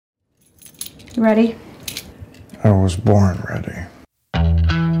You ready? I was born ready.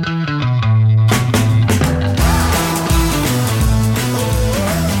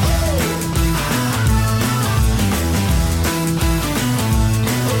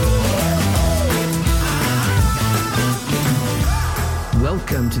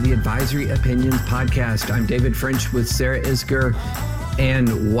 Welcome to the Advisory Opinions Podcast. I'm David French with Sarah Isger.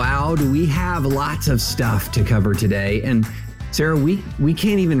 And wow, do we have lots of stuff to cover today. And Sarah, we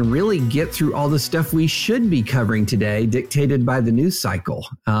can't even really get through all the stuff we should be covering today, dictated by the news cycle.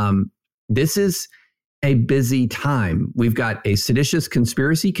 This is a busy time. We've got a seditious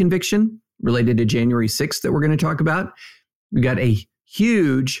conspiracy conviction related to January 6th that we're going to talk about. We've got a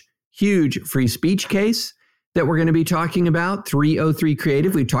huge free speech case that we're going to be talking about, 303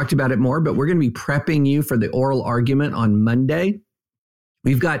 Creative. We've talked about it more, but we're going to be prepping you for the oral argument on Monday.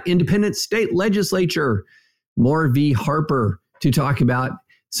 We've got independent state legislature, Moore v. Harper, to talk about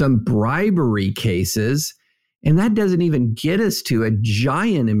some bribery cases. And that doesn't even get us to a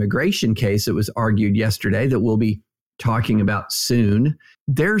giant immigration case that was argued yesterday that we'll be talking about soon.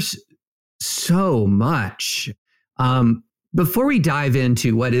 There's so much. Before we dive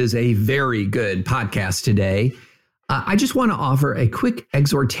into what is a very good podcast today, I just want to offer a quick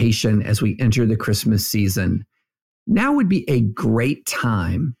exhortation as we enter the Christmas season. Now would be a great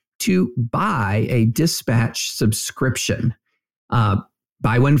time to buy a Dispatch subscription.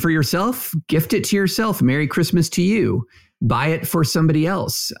 Buy one for yourself, gift it to yourself. Merry Christmas to you. Buy it for somebody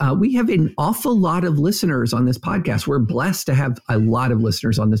else. We have an awful lot of listeners on this podcast. We're blessed to have a lot of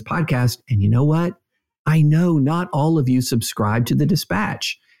listeners on this podcast. And you know what? I know not all of you subscribe to the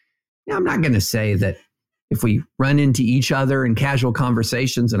Dispatch. Now, I'm not going to say that if we run into each other in casual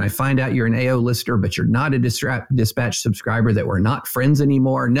conversations and I find out you're an AO listener, but you're not a Dispatch subscriber, that we're not friends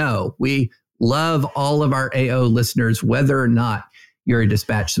anymore. No, we love all of our AO listeners, whether or not you're a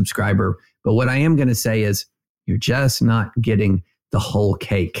Dispatch subscriber. But what I am going to say is you're just not getting the whole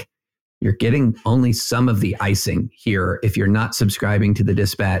cake. You're getting only some of the icing here if you're not subscribing to the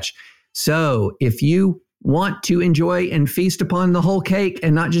Dispatch. So if you want to enjoy and feast upon the whole cake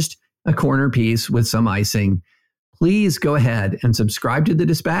and not just a corner piece with some icing, please go ahead and subscribe to the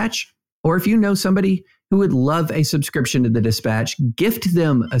Dispatch. Or if you know somebody who would love a subscription to the Dispatch, gift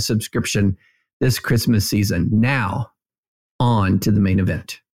them a subscription this Christmas season. Now, on to the main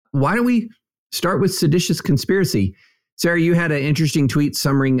event. Why don't we start with seditious conspiracy? Sarah, you had an interesting tweet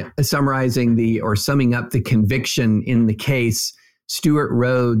summing up the conviction in the case. Stuart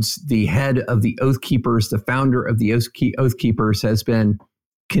Rhodes, the head of the Oath Keepers, the founder of the Oath Keepers, has been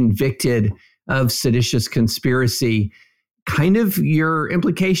convicted of seditious conspiracy. Kind of your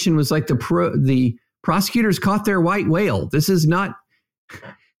implication was like the prosecutors caught their white whale. This is not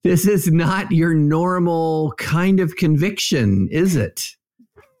your normal kind of conviction, is it?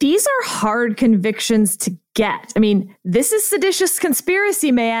 These are hard convictions to get. I mean, this is seditious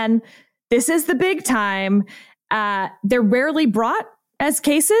conspiracy, man. This is the big time. They're rarely brought as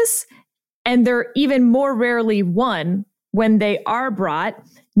cases, and they're even more rarely won when they are brought.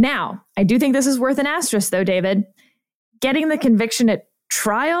 Now, I do think this is worth an asterisk, though, David. Getting the conviction at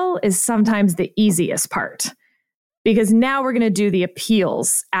trial is sometimes the easiest part, because now we're going to do the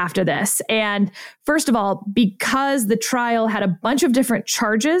appeals after this. And first of all, because the trial had a bunch of different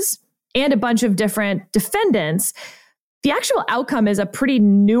charges and a bunch of different defendants, the actual outcome is a pretty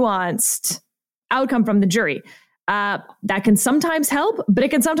nuanced outcome from the jury. That can sometimes help, but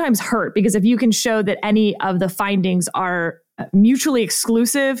it can sometimes hurt, because if you can show that any of the findings are mutually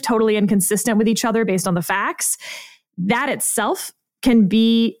exclusive, totally inconsistent with each other based on the facts, that itself can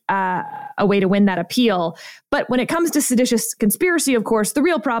be a way to win that appeal. But when it comes to seditious conspiracy, of course, the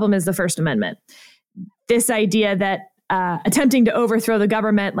real problem is the First Amendment. This idea that attempting to overthrow the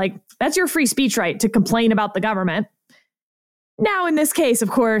government, like, that's your free speech right to complain about the government. Now, in this case,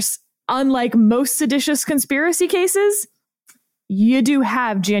 of course, unlike most seditious conspiracy cases, you do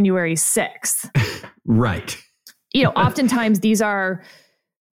have January 6th. Right. Oftentimes these are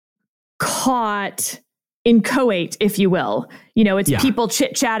caught inchoate, if you will. It's people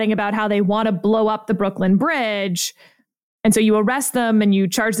chit-chatting about how they want to blow up the Brooklyn Bridge. And so you arrest them and you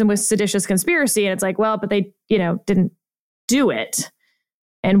charge them with seditious conspiracy. And it's like, well, but they, didn't do it.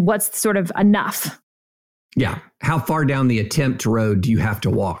 And what's sort of enough? Yeah. How far down the attempt road do you have to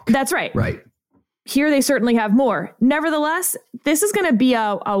walk? That's right. Right. Here they certainly have more. Nevertheless, this is going to be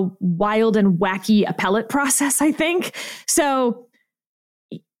a wild and wacky appellate process, I think. So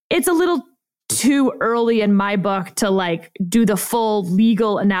it's a little too early in my book to do the full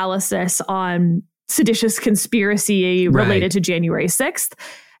legal analysis on seditious conspiracy related to January 6th.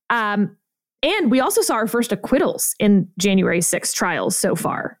 And we also saw our first acquittals in January 6th trials so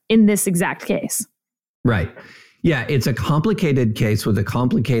far in this exact case. Right. Yeah, it's a complicated case with a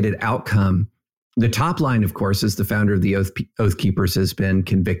complicated outcome. The top line, of course, is the founder of the Oath Keepers has been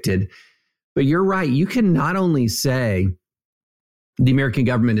convicted. But you're right. You can not only say the American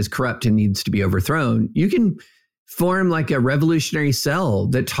government is corrupt and needs to be overthrown, you can form like a revolutionary cell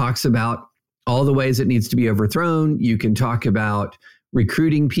that talks about all the ways it needs to be overthrown. You can talk about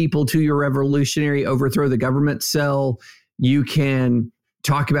recruiting people to your revolutionary overthrow the government cell. You can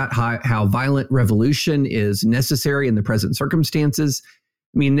talk about how violent revolution is necessary in the present circumstances.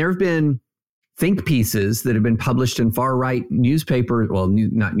 I mean, there have been think pieces that have been published in far-right newspapers,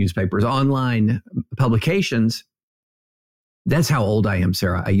 not newspapers, online publications. That's how old I am,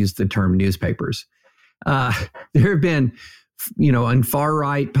 Sarah. I use the term newspapers. There have been, in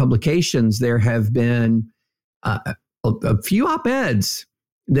far-right publications, there have been a few op-eds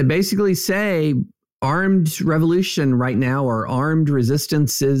that basically say armed revolution right now or armed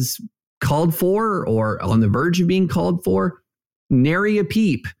resistance is called for or on the verge of being called for. Nary a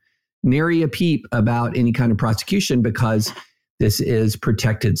peep about any kind of prosecution because this is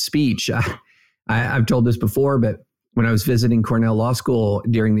protected speech. I've told this before, but when I was visiting Cornell Law School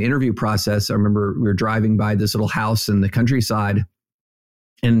during the interview process, I remember we were driving by this little house in the countryside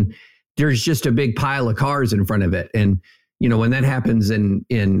and there's just a big pile of cars in front of it. And, when that happens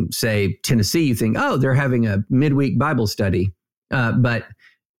in say, Tennessee, you think, oh, they're having a midweek Bible study. But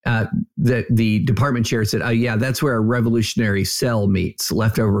the department chair said, oh, yeah, that's where a revolutionary cell meets,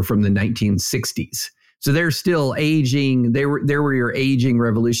 left over from the 1960s. So they're still aging. There were your aging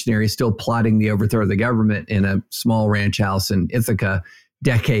revolutionaries still plotting the overthrow of the government in a small ranch house in Ithaca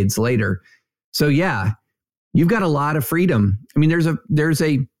decades later. So, yeah, you've got a lot of freedom. I mean,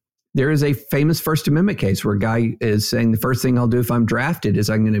 there is a famous First Amendment case where a guy is saying the first thing I'll do if I'm drafted is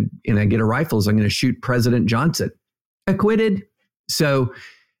and I get a rifle is I'm going to shoot President Johnson. Acquitted. So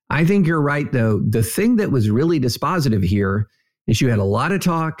I think you're right, though. The thing that was really dispositive here is you had a lot of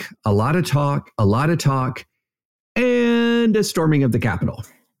talk, and a storming of the Capitol.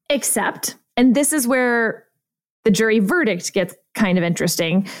 Except, and this is where the jury verdict gets kind of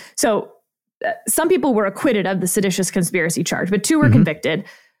interesting. So some people were acquitted of the seditious conspiracy charge, but 2 were convicted.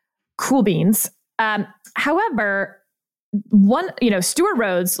 Cool beans. However, one, Stuart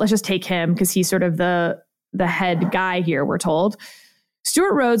Rhodes, let's just take him because he's sort of the head guy here, we're told.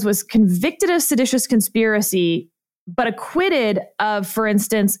 Stuart Rhodes was convicted of seditious conspiracy, but acquitted of, for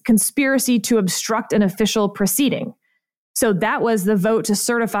instance, conspiracy to obstruct an official proceeding. So that was the vote to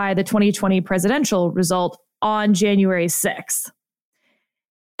certify the 2020 presidential result on January 6th.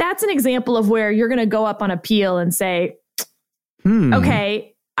 That's an example of where you're going to go up on appeal and say, okay,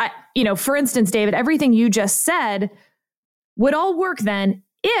 for instance, David, everything you just said would all work then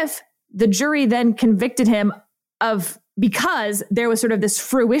if the jury then convicted him of, because there was sort of this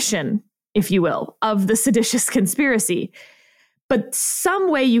fruition, if you will, of the seditious conspiracy. But some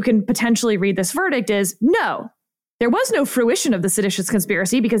way you can potentially read this verdict is, no, there was no fruition of the seditious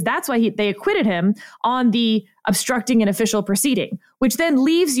conspiracy because that's why they acquitted him on the obstructing an official proceeding, which then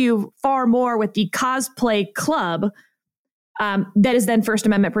leaves you far more with the cosplay club that is then First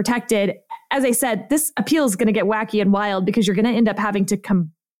Amendment protected. As I said, this appeal is going to get wacky and wild because you're going to end up having to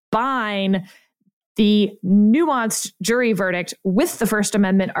combine the nuanced jury verdict with the First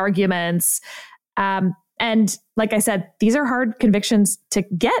Amendment arguments. And like I said, these are hard convictions to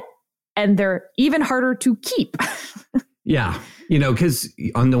get, and they're even harder to keep. Yeah. Because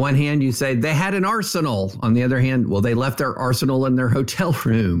on the one hand, you say they had an arsenal. On the other hand, well, they left their arsenal in their hotel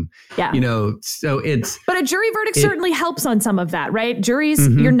room. Yeah. So it's... But a jury verdict certainly helps on some of that, right? Juries,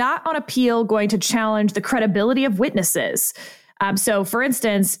 you're not on appeal going to challenge the credibility of witnesses. So for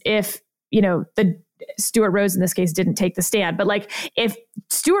instance, if, the Stuart Rhodes in this case didn't take the stand, but like if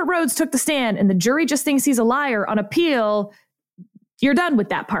Stuart Rhodes took the stand and the jury just thinks he's a liar on appeal, you're done with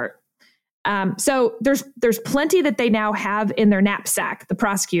that part. So there's plenty that they now have in their knapsack, the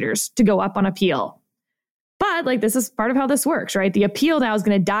prosecutors, to go up on appeal. But this is part of how this works, right? The appeal now is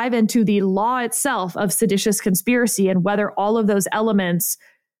going to dive into the law itself of seditious conspiracy and whether all of those elements,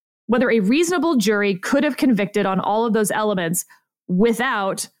 whether a reasonable jury could have convicted on all of those elements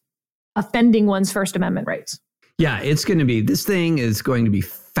without offending one's First Amendment rights. Yeah, this thing is going to be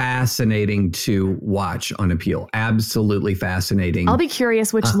fascinating to watch on appeal. Absolutely fascinating. I'll be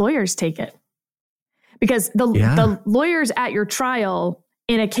curious which lawyers take it. Because the lawyers at your trial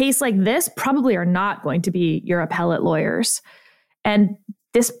in a case like this probably are not going to be your appellate lawyers. And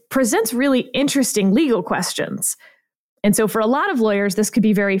this presents really interesting legal questions. And so for a lot of lawyers, this could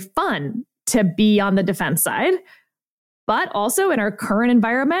be very fun to be on the defense side. but also in our current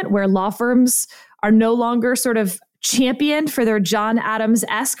environment where law firms are no longer sort of championed for their John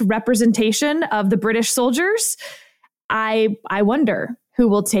Adams-esque representation of the British soldiers, I wonder who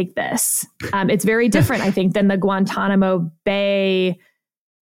will take this. It's very different, I think, than the Guantanamo Bay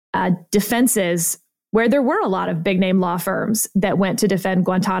defenses, where there were a lot of big name law firms that went to defend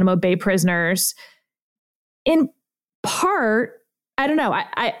Guantanamo Bay prisoners. In part, I don't know,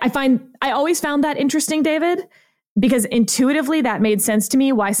 I always found that interesting, David, because intuitively that made sense to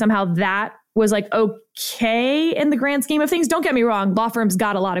me why somehow that was like okay in the grand scheme of things. Don't get me wrong, law firms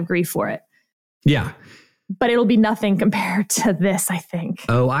got a lot of grief for it. Yeah. But it'll be nothing compared to this, I think.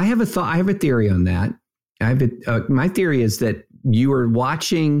 Oh, I have a thought. I have a theory on that. My theory is that you were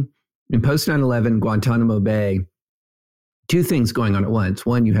watching in post 9/11 Guantanamo Bay, two things going on at once.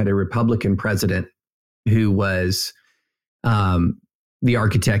 One, you had a Republican president who was the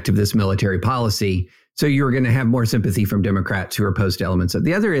architect of this military policy. So you were going to have more sympathy from Democrats who are opposed to elements of.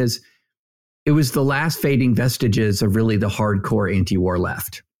 The other is it was the last fading vestiges of really the hardcore anti-war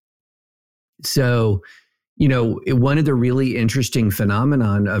left. So, you know, one of the really interesting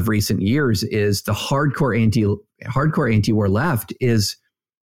phenomenon of recent years is the hardcore anti-war left is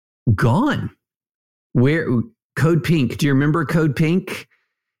gone. Where Code Pink? Do you remember Code Pink?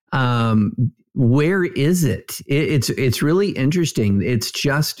 Where is it? It's really interesting. It's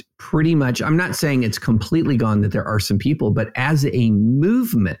just pretty much. I'm not saying it's completely gone. That there are some people, but as a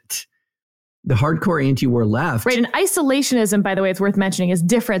movement, the hardcore anti-war left. Right, and isolationism, by the way, it's worth mentioning, is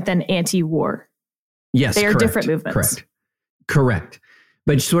different than anti-war. Yes, they are different movements. Correct.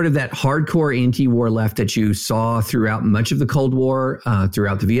 But sort of that hardcore anti-war left that you saw throughout much of the Cold War,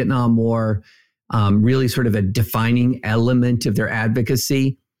 throughout the Vietnam War, really sort of a defining element of their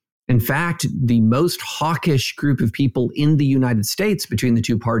advocacy. In fact, the most hawkish group of people in the United States between the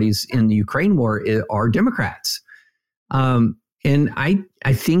two parties in the Ukraine war are Democrats. And I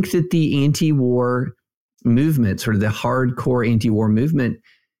think that the anti-war movement, sort of the hardcore anti-war movement,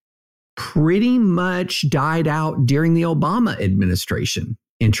 pretty much died out during the Obama administration,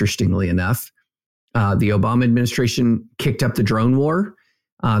 interestingly enough. The Obama administration kicked up the drone war.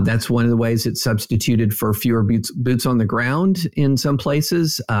 That's one of the ways it substituted for fewer boots on the ground in some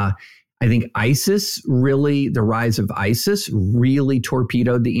places. I think the rise of ISIS really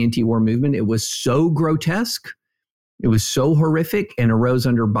torpedoed the anti-war movement. It was so grotesque. It was so horrific and arose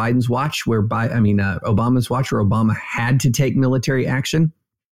under Biden's watch, Obama's watch, where Obama had to take military action.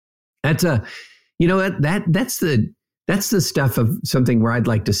 That's the stuff of something where I'd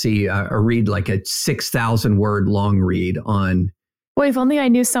like to see a read, like a 6,000 word long read on. Boy, if only I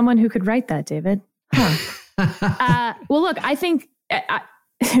knew someone who could write that, David. Huh. Well, look, I think,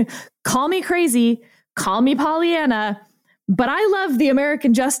 call me crazy, call me Pollyanna, but I love the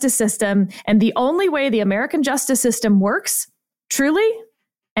American justice system. And the only way the American justice system works, truly,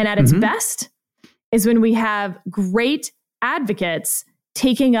 and at its best, is when we have great advocates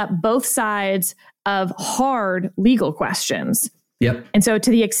taking up both sides of hard legal questions. Yep. And so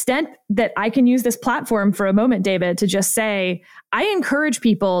to the extent that I can use this platform for a moment, David, to just say, I encourage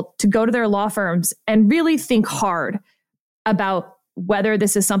people to go to their law firms and really think hard about whether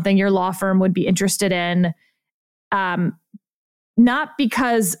this is something your law firm would be interested in. Not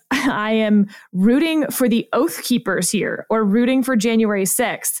because I am rooting for the Oath Keepers here or rooting for January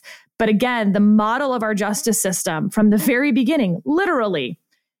 6th, but again, the model of our justice system from the very beginning, literally,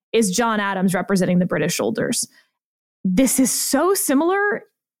 is John Adams representing the British soldiers. This is so similar.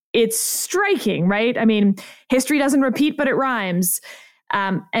 It's striking, right? I mean, history doesn't repeat, but it rhymes.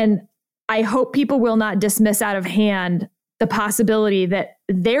 And I hope people will not dismiss out of hand the possibility that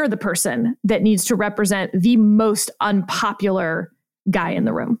they're the person that needs to represent the most unpopular guy in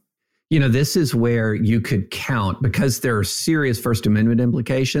the room. You know, this is where you could count, because there are serious First Amendment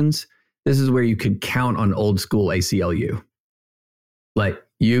implications. This is where you could count on old school ACLU. Like,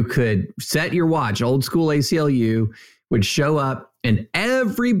 you could set your watch, old school ACLU would show up and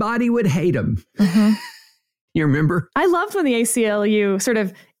everybody would hate him. Mm-hmm. You remember? I loved when the ACLU sort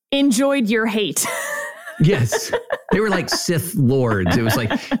of enjoyed your hate. Yes. They were like Sith lords. It was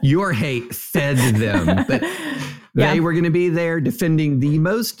like your hate fed them. But they were going to be there defending the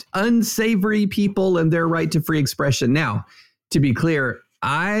most unsavory people and their right to free expression. Now, to be clear,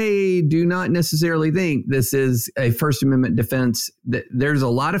 I do not necessarily think this is a First Amendment defense. There's a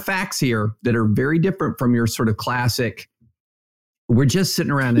lot of facts here that are very different from your sort of classic, we're just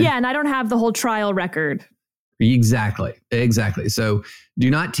sitting around. And I don't have the whole trial record. Exactly. So do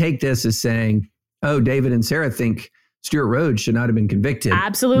not take this as saying, oh, David and Sarah think Stuart Rhodes should not have been convicted.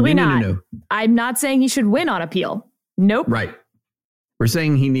 Absolutely not. No. I'm not saying he should win on appeal. Nope. Right. We're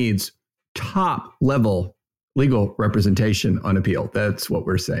saying he needs top level legal representation on appeal. That's what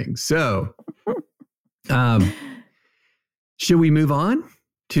we're saying. So, should we move on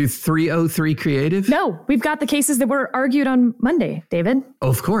to 303 Creative? No, we've got the cases that were argued on Monday, David.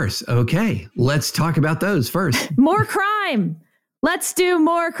 Of course. Okay. Let's talk about those first. More crime. Let's do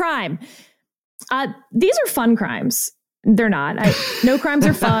more crime. These are fun crimes. They're not. No crimes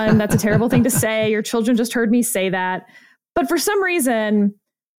are fun. That's a terrible thing to say. Your children just heard me say that. But for some reason,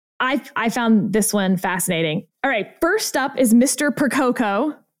 I found this one fascinating. All right. First up is Mr.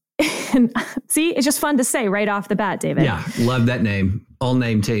 Percoco. And see, it's just fun to say right off the bat, David. Yeah. Love that name. All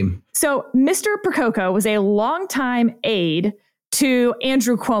name team. So Mr. Percoco was a longtime aide to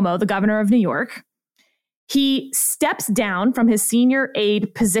Andrew Cuomo, the governor of New York. He steps down from his senior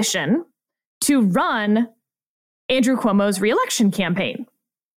aide position to run Andrew Cuomo's reelection campaign.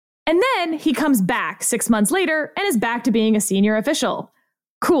 And then he comes back 6 months later and is back to being a senior official.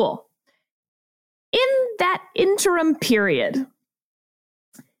 Cool. In that interim period,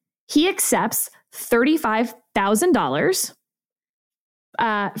 he accepts $35,000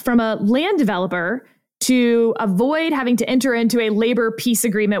 from a land developer to avoid having to enter into a labor peace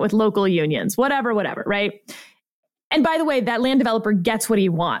agreement with local unions, whatever, right? And by the way, that land developer gets what he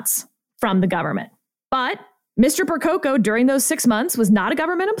wants from the government. But Mr. Percoco, during those 6 months, was not a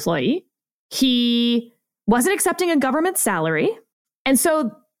government employee. He wasn't accepting a government salary. And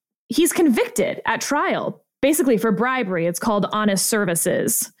so he's convicted at trial, basically for bribery. It's called honest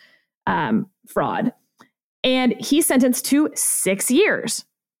services fraud. And he's sentenced to 6 years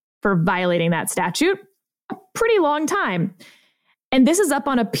for violating that statute. A pretty long time. And this is up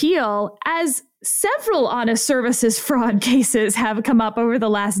on appeal as several honest services fraud cases have come up over the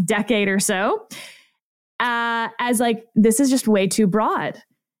last decade or so. As like, this is just way too broad.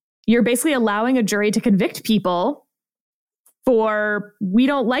 You're basically allowing a jury to convict people for, we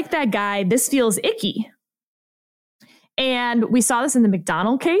don't like that guy, this feels icky. And we saw this in the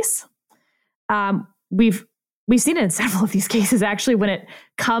McDonald case. We've seen it in several of these cases, actually, when it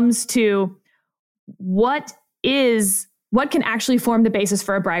comes to what can actually form the basis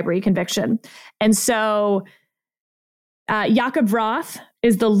for a bribery conviction. And so Yaakov Roth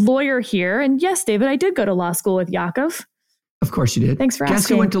is the lawyer here. And yes, David, I did go to law school with Yaakov. Of course you did. Thanks for asking. Guess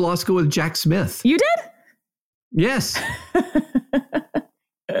who went to law school with Jack Smith? You did? Yes.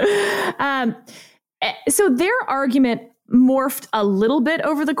 So their argument morphed a little bit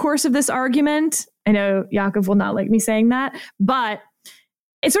over the course of this argument. I know Yaakov will not like me saying that, but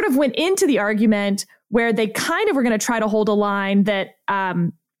it sort of went into the argument where they kind of were going to try to hold a line that,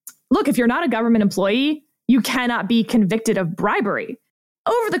 look, if you're not a government employee, you cannot be convicted of bribery.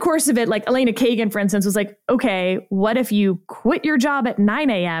 Over the course of it, like Elena Kagan, for instance, was like, okay, what if you quit your job at 9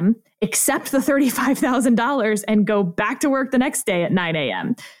 a.m., accept the $35,000 and go back to work the next day at 9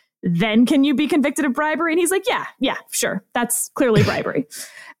 a.m.? Then can you be convicted of bribery? And he's like, yeah, sure. That's clearly bribery.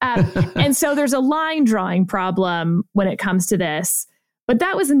 And so there's a line drawing problem when it comes to this. But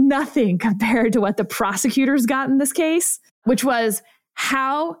that was nothing compared to what the prosecutors got in this case, which was,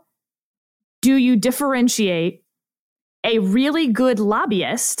 how do you differentiate a really good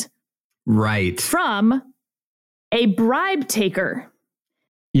lobbyist from a bribe taker?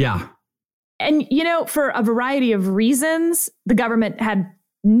 Yeah. And, for a variety of reasons, the government had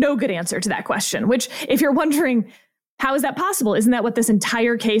no good answer to that question, which, if you're wondering, how is that possible? Isn't that what this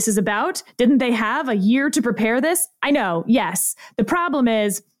entire case is about? Didn't they have a year to prepare this? I know, yes. The problem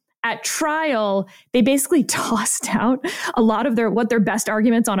is, at trial, they basically tossed out a lot of what their best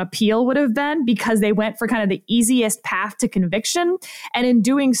arguments on appeal would have been, because they went for kind of the easiest path to conviction. And in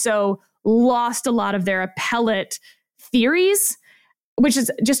doing so, lost a lot of their appellate theories, which is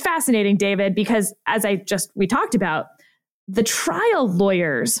just fascinating, David, because as we talked about, the trial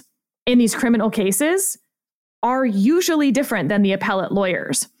lawyers in these criminal cases are usually different than the appellate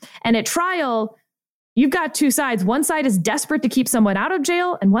lawyers. And at trial, you've got two sides. One side is desperate to keep someone out of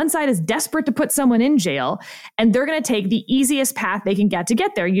jail, and one side is desperate to put someone in jail. And they're going to take the easiest path they can get to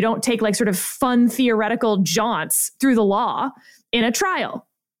get there. You don't take like sort of fun theoretical jaunts through the law in a trial,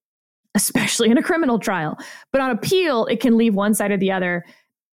 especially in a criminal trial. But on appeal, it can leave one side or the other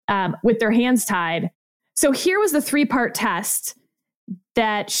with their hands tied. So here was the 3-part test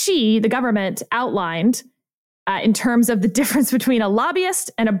that the government, outlined in terms of the difference between a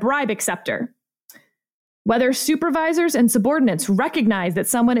lobbyist and a bribe acceptor. Whether supervisors and subordinates recognize that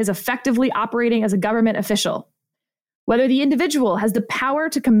someone is effectively operating as a government official. Whether the individual has the power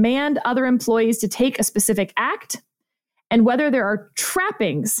to command other employees to take a specific act. And whether there are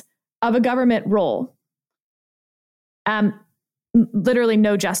trappings of a government role. Literally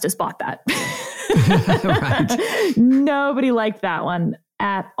no justice bought that. Right. Nobody liked that one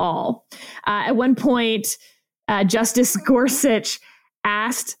at all. At one point, Justice Gorsuch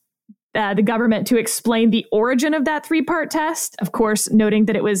asked the government to explain the origin of that 3-part test, of course, noting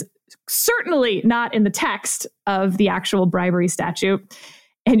that it was certainly not in the text of the actual bribery statute.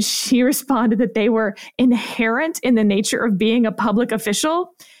 And she responded that they were inherent in the nature of being a public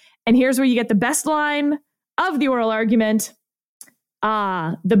official. And here's where you get the best line of the oral argument.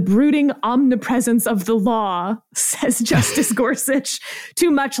 The brooding omnipresence of the law, says Justice Gorsuch, to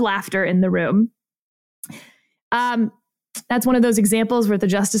much laughter in the room. That's one of those examples where the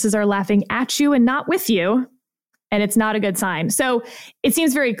justices are laughing at you and not with you, and it's not a good sign. So it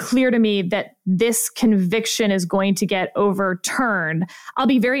seems very clear to me that this conviction is going to get overturned. I'll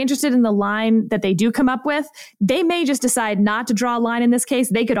be very interested in the line that they do come up with. They may just decide not to draw a line in this case.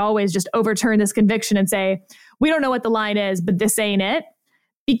 They could always just overturn this conviction and say, we don't know what the line is, but this ain't it.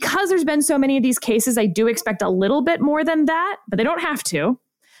 Because there's been so many of these cases, I do expect a little bit more than that, but they don't have to.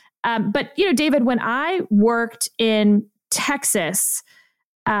 But, David, when I worked in Texas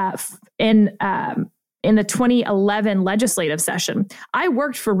in the 2011 legislative session, I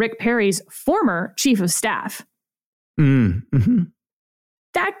worked for Rick Perry's former chief of staff. Mm-hmm.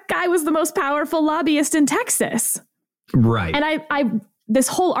 That guy was the most powerful lobbyist in Texas. Right. And I this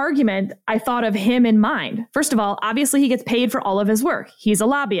whole argument, I thought of him in mind. First of all, obviously he gets paid for all of his work. He's a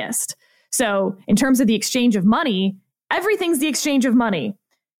lobbyist. So in terms of the exchange of money, everything's the exchange of money.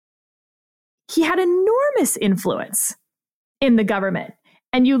 He had enormous influence in the government.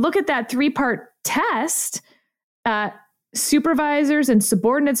 And you look at that 3-part test, supervisors and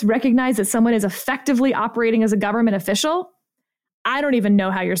subordinates recognize that someone is effectively operating as a government official. I don't even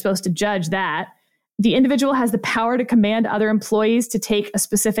know how you're supposed to judge that. The individual has the power to command other employees to take a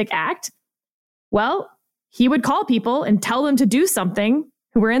specific act. Well, he would call people and tell them to do something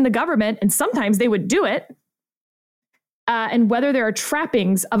who were in the government, and sometimes they would do it. And whether there are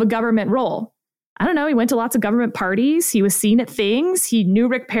trappings of a government role. I don't know. He went to lots of government parties. He was seen at things. He knew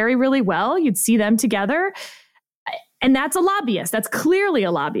Rick Perry really well. You'd see them together. And that's a lobbyist. That's clearly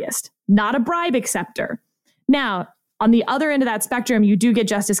a lobbyist, not a bribe acceptor. Now, on the other end of that spectrum, you do get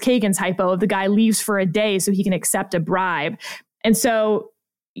Justice Kagan's hypo of the guy leaves for a day so he can accept a bribe. And so,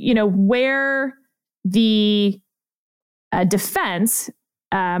 where the defense,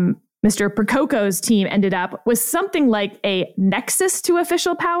 Mr. Prococo's team ended up was something like a nexus to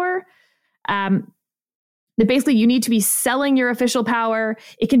official power. That basically you need to be selling your official power.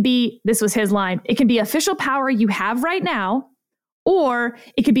 It can be, this was his line, it can be official power you have right now, or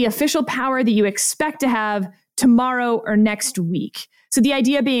it could be official power that you expect to have tomorrow or next week. So the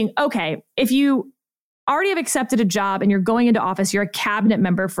idea being, okay, if you already have accepted a job and you're going into office, you're a cabinet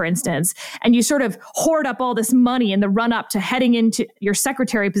member, for instance, and you sort of hoard up all this money in the run up to heading into your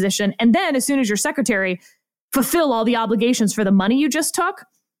secretary position. And then as soon as you're secretary, fulfill all the obligations for the money you just took.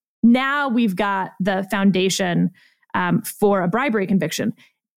 Now we've got the foundation for a bribery conviction.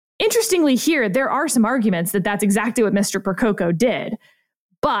 Interestingly here, there are some arguments that that's exactly what Mr. Prococo did,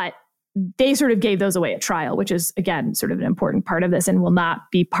 but they sort of gave those away at trial, which is, again, sort of an important part of this and will not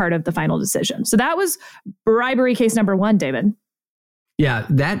be part of the final decision. So that was bribery case number 1, David. Yeah,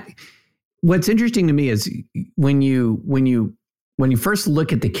 what's interesting to me is when you first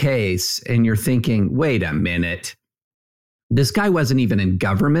look at the case and you're thinking, wait a minute, this guy wasn't even in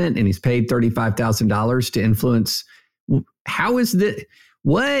government and he's paid $35,000 to influence. How is this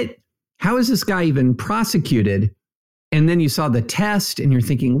guy even prosecuted? And then you saw the test and you're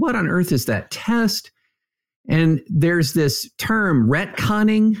thinking, what on earth is that test? And there's this term,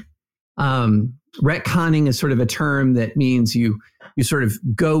 retconning. Retconning is sort of a term that means you sort of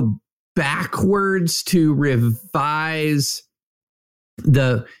go backwards to revise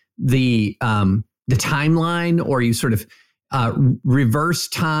the timeline, or you sort of reverse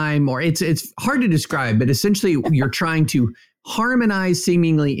time, or it's hard to describe, but essentially you're trying to harmonize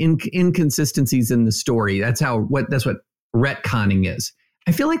seemingly inconsistencies in the story. That's what retconning is.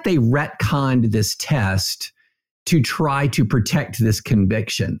 I feel like they retconned this test to try to protect this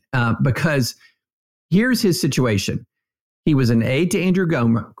conviction because here's his situation. He was an aide to Andrew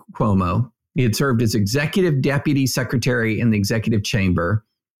Cuomo. He had served as executive deputy secretary in the executive chamber.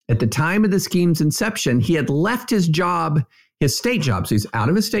 At the time of the scheme's inception, he had left his job, his state job, so he's out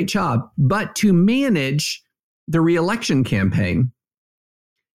of his state job, but to manage the re-election campaign.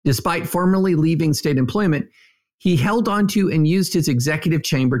 Despite formerly leaving state employment, he held onto and used his executive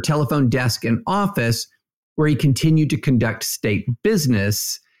chamber, telephone desk, and office where he continued to conduct state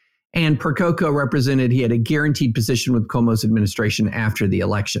business. And Prococo represented he had a guaranteed position with Cuomo's administration after the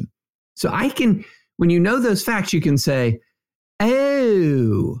election. So when you know those facts, you can say,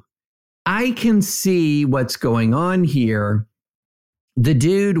 oh, I can see what's going on here. The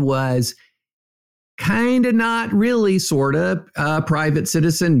dude was kind of not really, sort of private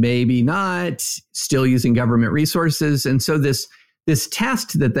citizen, maybe not, still using government resources. And so this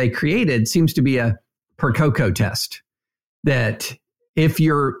test that they created seems to be a per coco test, that if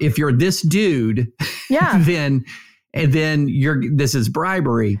you're this dude, then this is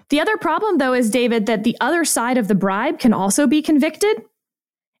bribery. The other problem, though, is, David, that the other side of the bribe can also be convicted.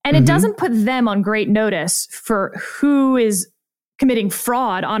 And it doesn't put them on great notice for who is committing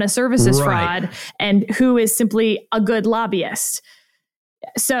fraud on a services fraud and who is simply a good lobbyist.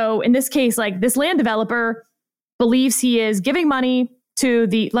 So in this case, like, this land developer believes he is giving money to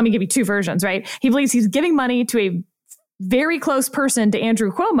let me give you two versions, right? He believes he's giving money to a very close person to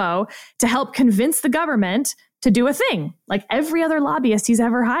Andrew Cuomo to help convince the government to do a thing, like every other lobbyist he's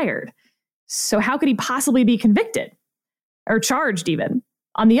ever hired. So how could he possibly be convicted or charged even?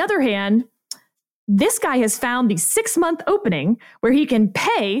 On the other hand, this guy has found the 6-month opening where he can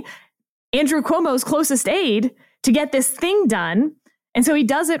pay Andrew Cuomo's closest aide to get this thing done. And so he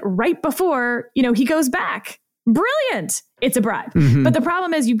does it right before, he goes back. Brilliant. It's a bribe. But the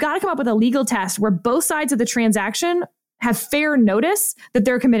problem is, you've got to come up with a legal test where both sides of the transaction have fair notice that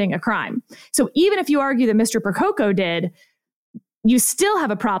they're committing a crime. So even if you argue that Mr. Percoco did, you still have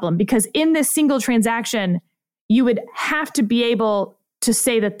a problem, because in this single transaction, you would have to be able to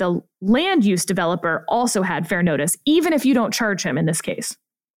say that the land use developer also had fair notice, even if you don't charge him in this case.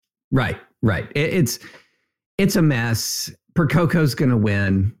 Right. It's a mess. Percoco's going to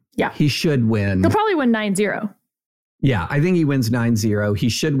win. Yeah. He should win. He'll probably win 9-0. Yeah, I think he wins 9-0. He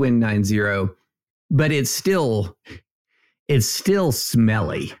should win 9-0, but it's still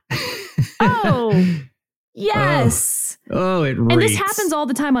smelly. Oh, yes. Oh, it reeks. And this happens all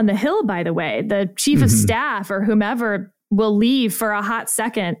the time on the Hill, by the way. The chief of staff or whomever will leave for a hot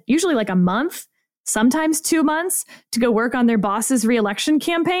second, usually like a month, sometimes 2 months, to go work on their boss's reelection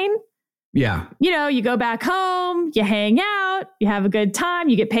campaign. Yeah. You go back home, you hang out, you have a good time,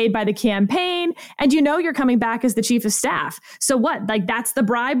 you get paid by the campaign, and you're coming back as the chief of staff. So what? Like, that's the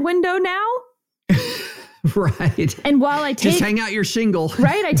bribe window now? Right. And while I take... Just hang out your shingle.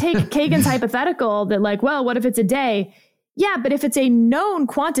 Right. I take Kagan's hypothetical that, like, well, what if it's a day? Yeah, but if it's a known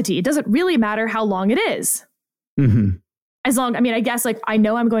quantity, it doesn't really matter how long it is. As long, I guess, like, I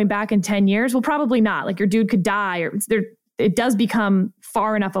know I'm going back in 10 years. Well, probably not. Like, your dude could die, or it does become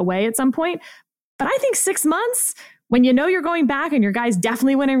far enough away at some point. But I think 6 months, when you're going back and your guy's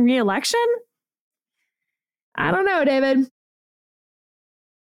definitely winning re-election, I don't know, David.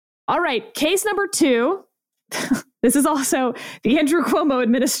 All right, case number 2. This is also the Andrew Cuomo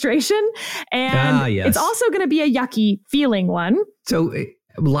administration, and it's also going to be a yucky feeling one. So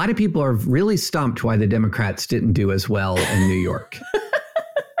a lot of people are really stumped why the Democrats didn't do as well in New York.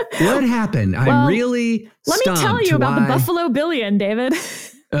 What happened? I'm really stumped. Let me tell you about the Buffalo Billion, David.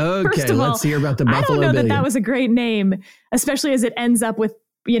 Okay, First of all, let's hear about the Buffalo Billion. I don't know that was a great name, especially as it ends up with,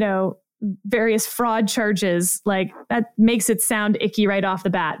 various fraud charges. Like, that makes it sound icky right off the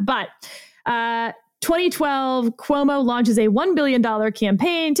bat. But 2012, Cuomo launches a $1 billion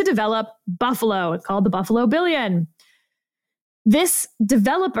campaign to develop Buffalo. It's called the Buffalo Billion. This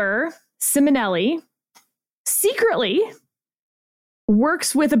developer, Simonelli, secretly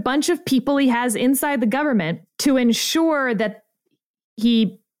works with a bunch of people he has inside the government to ensure that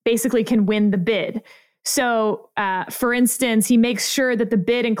he basically can win the bid. So, for instance, he makes sure that the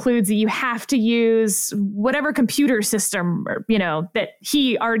bid includes that you have to use whatever computer system, that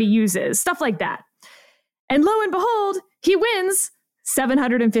he already uses, stuff like that. And lo and behold, he wins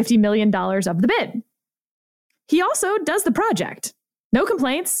 $750 million of the bid. He also does the project. No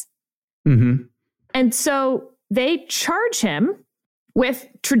complaints. And so they charge him with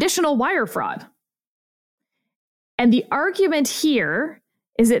traditional wire fraud. And the argument here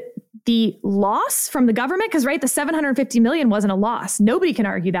is that the loss from the government, because, right, the $750 million wasn't a loss. Nobody can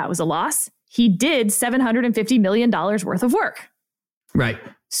argue that was a loss. He did $750 million worth of work. Right.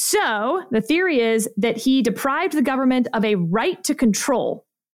 So the theory is that he deprived the government of a right to control.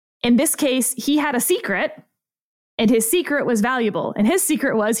 In this case, he had a secret, and his secret was valuable. And his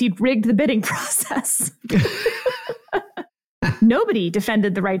secret was he'd rigged the bidding process. Nobody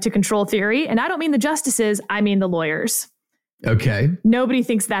defended the right to control theory. And I don't mean the justices, I mean the lawyers. Okay. Nobody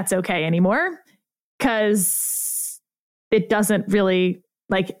thinks that's okay anymore, because it doesn't really,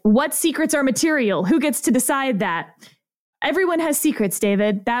 like, what secrets are material? Who gets to decide that? Everyone has secrets,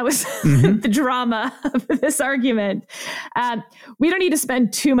 David. That was the drama of this argument. We don't need to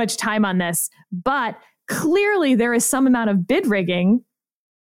spend too much time on this, but clearly there is some amount of bid rigging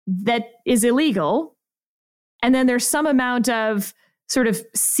that is illegal. And then there's some amount of sort of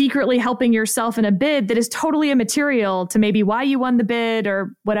secretly helping yourself in a bid that is totally immaterial to maybe why you won the bid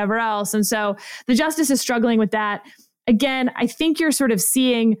or whatever else. And so the justice is struggling with that. Again, I think you're sort of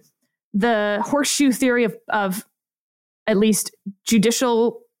seeing the horseshoe theory of at least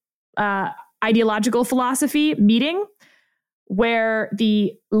judicial ideological philosophy meeting, where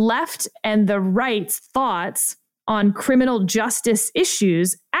the left and the right's thoughts on criminal justice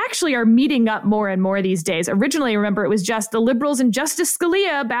issues actually are meeting up more and more these days. Originally, remember, it was just the liberals and Justice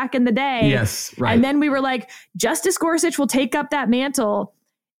Scalia back in the day. Yes, right. And then we were like, Justice Gorsuch will take up that mantle.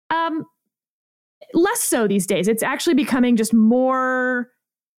 Less so these days. It's actually becoming just more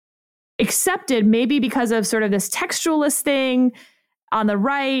accepted, maybe because of sort of this textualist thing on the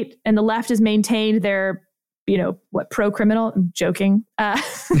right, and the left has maintained their, pro-criminal. I'm joking. But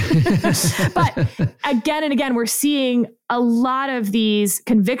again and again, we're seeing a lot of these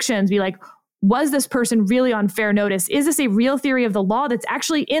convictions be like, was this person really on fair notice? Is this a real theory of the law that's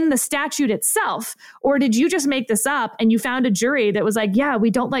actually in the statute itself? Or did you just make this up and you found a jury that was like, yeah, we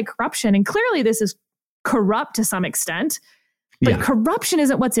don't like corruption. And clearly this is corrupt to some extent, but corruption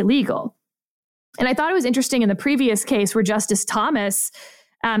isn't what's illegal. And I thought it was interesting in the previous case where Justice Thomas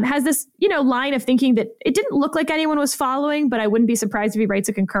has this, line of thinking that it didn't look like anyone was following, but I wouldn't be surprised if he writes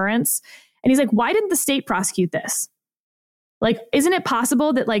a concurrence. And he's like, why didn't the state prosecute this? Like, isn't it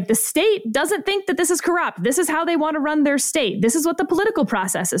possible that the state doesn't think that this is corrupt? This is how they want to run their state. This is what the political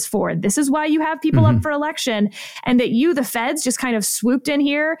process is for. This is why you have people up for election, and that you, the feds, just kind of swooped in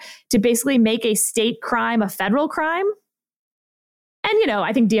here to basically make a state crime a federal crime. And,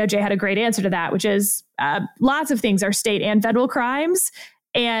 I think DOJ had a great answer to that, which is lots of things are state and federal crimes,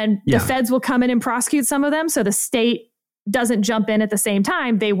 and the feds will come in and prosecute some of them. So the state doesn't jump in at the same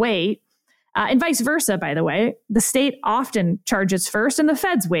time. They wait. And vice versa, by the way. The state often charges first and the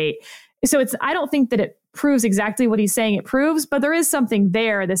feds wait. So I don't think that it proves exactly what he's saying it proves, but there is something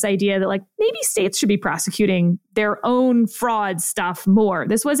there, this idea that maybe states should be prosecuting their own fraud stuff more.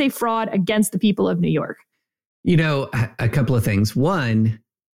 This was a fraud against the people of New York. A couple of things. One,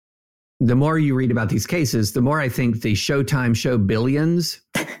 the more you read about these cases, the more I think the Showtime show Billions,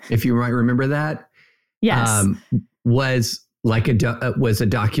 if you might remember that, yes, was a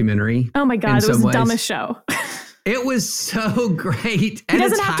documentary. Oh my God, it was the dumbest show. It was so great. He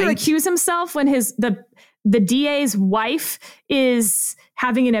doesn't have to accuse himself when the DA's wife is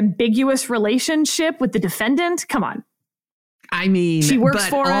having an ambiguous relationship with the defendant. Come on. I mean, she works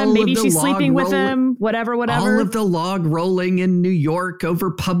for him. Maybe she's sleeping with him, whatever. All of the log rolling in New York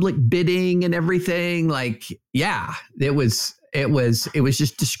over public bidding and everything. It was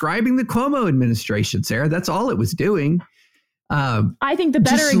just describing the Cuomo administration, Sarah. That's all it was doing. I think the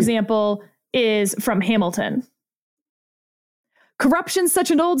better example is from Hamilton. Corruption's such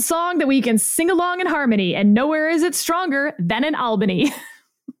an old song that we can sing along in harmony, and nowhere is it stronger than in Albany.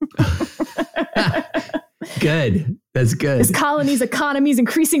 Good. That's good. His colony's economy is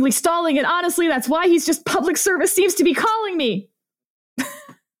increasingly stalling, and honestly, that's why he's just public service seems to be calling me.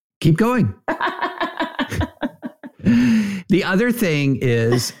 Keep going. The other thing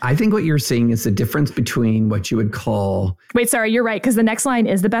is, I think what you're seeing is the difference between what you would call... Wait, sorry, you're right, because the next line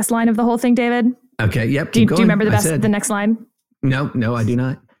is the best line of the whole thing, David. Okay, yep. Do you remember the next line? No, I do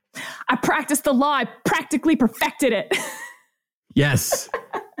not. I practiced the law. I practically perfected it. Yes.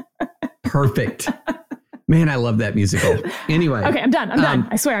 Perfect. Man, I love that musical. Anyway. Okay, I'm done.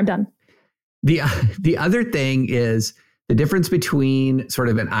 I swear I'm done. The other thing is the difference between sort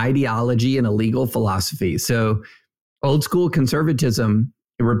of an ideology and a legal philosophy. So old school conservatism,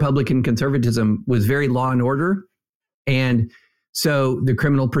 Republican conservatism, was very law and order. And so the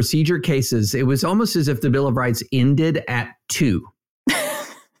criminal procedure cases, it was almost as if the Bill of Rights ended at 2.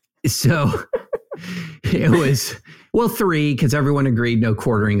 So it was, 3, because everyone agreed no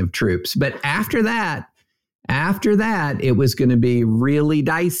quartering of troops. But after that, it was going to be really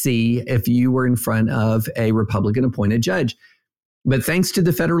dicey if you were in front of a Republican appointed judge. But thanks to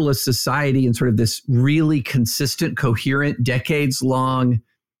the Federalist Society and sort of this really consistent, coherent, decades-long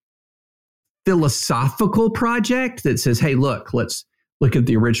philosophical project that says, hey, let's look at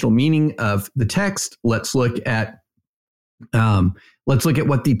the original meaning of the text. Let's look at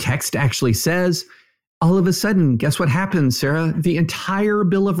what the text actually says. All of a sudden, guess what happens, Sarah? The entire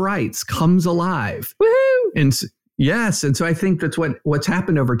Bill of Rights comes alive. Woohoo! And yes, and so I think that's what's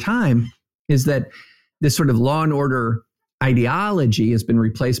happened over time is that this sort of law and order ideology has been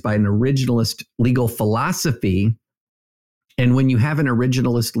replaced by an originalist legal philosophy. And when you have an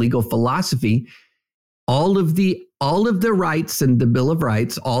originalist legal philosophy, all of the rights in the Bill of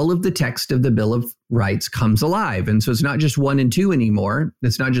Rights, all of the text of the Bill of Rights comes alive. And so it's not just 1 and 2 anymore.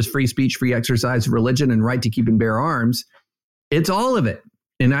 It's not just free speech, free exercise of religion, and right to keep and bear arms. It's all of it.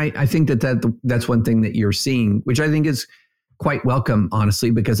 And I think that's one thing that you're seeing, which I think is quite welcome,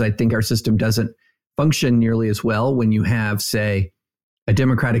 honestly, because I think our system doesn't function nearly as well when you have, say, a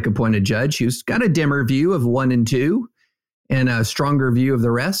Democratic appointed judge who's got a dimmer view of 1 and 2 and a stronger view of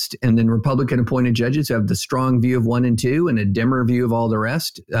the rest. And then Republican appointed judges who have the strong view of 1 and 2 and a dimmer view of all the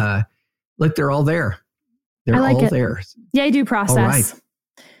rest. Look, they're all there. They're all there. Yeah, due process. All right.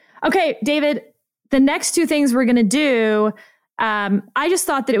 Okay, David, the next two things we're going to do, I just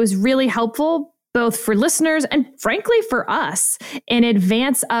thought that it was really helpful, both for listeners and frankly for us, in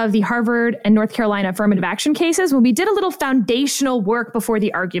advance of the Harvard and North Carolina affirmative action cases, when we did a little foundational work before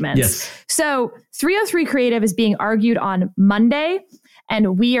the arguments. Yes. So 303 Creative is being argued on Monday,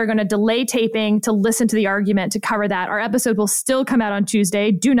 and we are going to delay taping to listen to the argument to cover that. Our episode will still come out on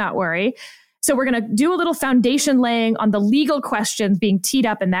Tuesday. Do not worry. So we're going to do a little foundation laying on the legal questions being teed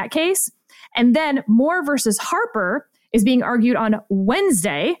up in that case. And then Moore versus Harper is being argued on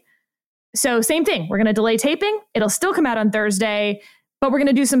Wednesday. So same thing. We're going to delay taping. It'll still come out on Thursday, but we're going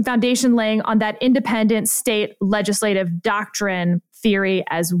to do some foundation laying on that independent state legislative doctrine theory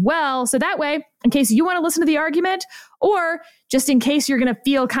as well. So that way, in case you want to listen to the argument, or just in case you're going to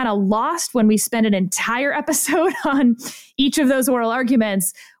feel kind of lost when we spend an entire episode on each of those oral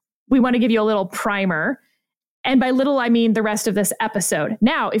arguments, we want to give you a little primer. And by little, I mean the rest of this episode.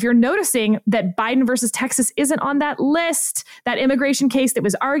 Now, if you're noticing that Biden versus Texas isn't on that list, that immigration case that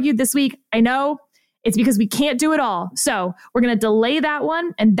was argued this week, I know it's because we can't do it all. So we're going to delay that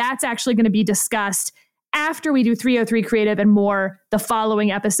one. And that's actually going to be discussed after we do 303 Creative and More. The following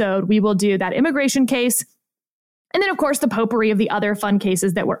episode, we will do that immigration case. And then, of course, the potpourri of the other fun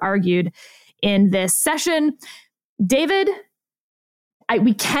cases that were argued in this session. David, I'm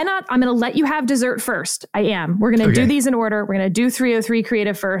going to let you have dessert first. I am. We're going to do these in order. We're going to do 303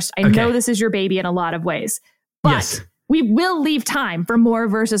 Creative first. I know this is your baby in a lot of ways, but we will leave time for Moore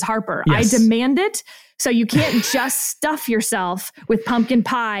versus Harper. Yes. I demand it. So you can't just stuff yourself with pumpkin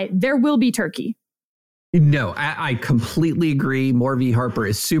pie. There will be turkey. No, I completely agree. Moore v. Harper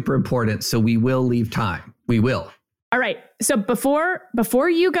is super important. So we will leave time. We will. All right. So before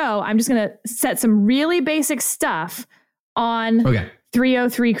you go, I'm just going to set some really basic stuff on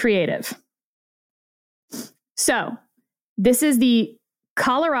 303 Creative. So this is the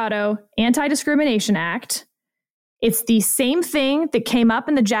Colorado Anti-Discrimination Act. It's the same thing that came up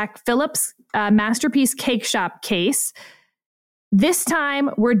in the Jack Phillips Masterpiece Cake Shop case. This time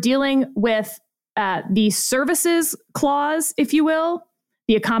we're dealing with the services clause, if you will.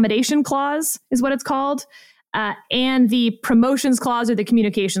 The accommodation clause is what it's called. And the promotions clause or the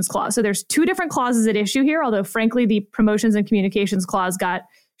communications clause. So there's two different clauses at issue here, although frankly, the promotions and communications clause got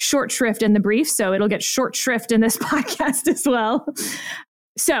short shrift in the brief. So it'll get short shrift in this podcast as well.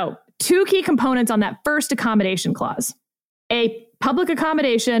 So two key components on that first accommodation clause. A public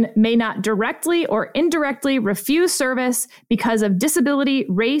accommodation may not directly or indirectly refuse service because of disability,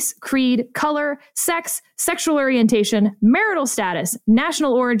 race, creed, color, sex, sexual orientation, marital status,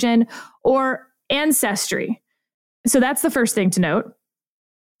 national origin, or ancestry. So that's the first thing to note.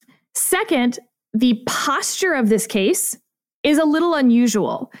 Second, the posture of this case is a little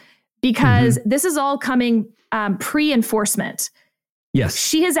unusual because this is all coming pre-enforcement. Yes.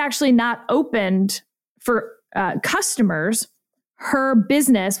 She has actually not opened for customers her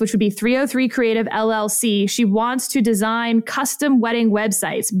business, which would be 303 Creative LLC. She wants to design custom wedding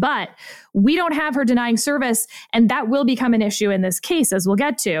websites, but we don't have her denying service, and that will become an issue in this case, as we'll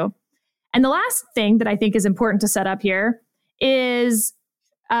get to. And the last thing that I think is important to set up here is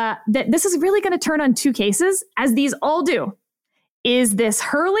that this is really going to turn on two cases, as these all do. Is this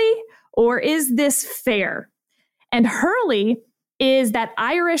Hurley or is this fair? And Hurley is that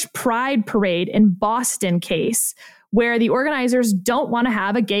Irish Pride Parade in Boston case where the organizers don't want to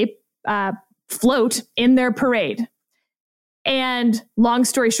have a gay float in their parade. And long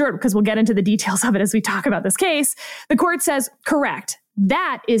story short, because we'll get into the details of it as we talk about this case, the court says, correct,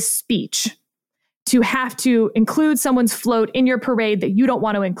 that is speech, to have to include someone's float in your parade that you don't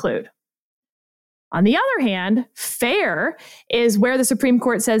want to include. On the other hand, fair is where the Supreme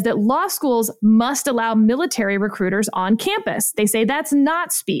Court says that law schools must allow military recruiters on campus. They say that's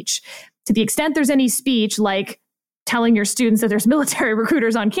not speech. To the extent there's any speech, like telling your students that there's military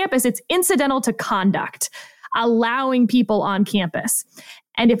recruiters on campus, it's incidental to conduct, allowing people on campus.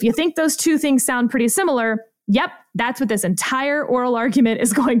 And if you think those two things sound pretty similar, yep, that's what this entire oral argument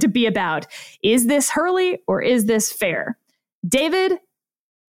is going to be about. Is this Hurley or is this fair? David,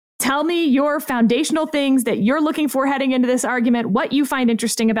 Tell me your foundational things that you're looking for heading into this argument, what you find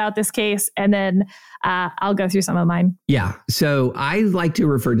interesting about this case, and then I'll go through some of mine. Yeah. So I like to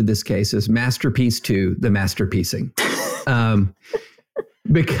refer to this case as Masterpiece 2, the masterpiecing.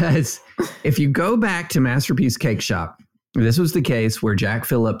 Because if you go back to Masterpiece Cake Shop, this was the case where Jack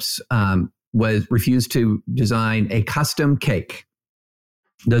Phillips refused to design a custom cake.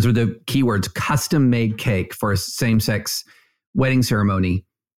 Those are the keywords, custom-made cake for a same-sex wedding ceremony.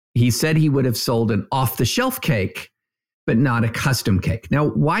 He said he would have sold an off-the-shelf cake, but not a custom cake. Now,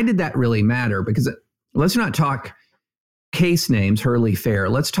 why did that really matter? Because let's not talk case names, Hurley Fair.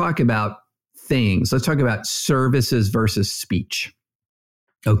 Let's talk about things. Let's talk about services versus speech.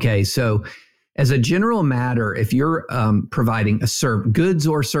 Okay, so as a general matter, if you're providing goods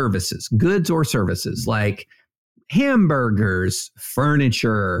or services like hamburgers,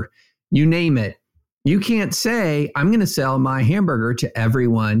 furniture, you name it, you can't say, I'm going to sell my hamburger to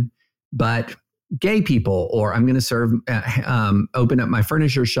everyone but gay people, or I'm going to open up my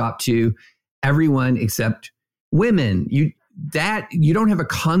furniture shop to everyone except women. You don't have a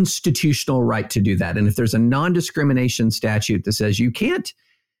constitutional right to do that. And if there's a non-discrimination statute that says you can't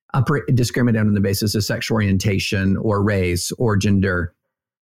discriminate on the basis of sexual orientation or race or gender,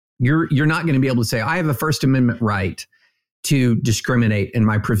 you're not going to be able to say, I have a First Amendment right to discriminate in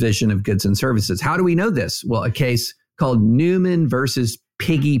my provision of goods and services. How do we know this? Well, a case called Newman versus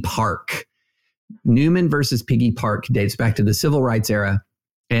Piggy Park. Newman versus Piggy Park dates back to the civil rights era,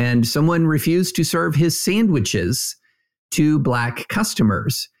 and someone refused to serve his sandwiches to Black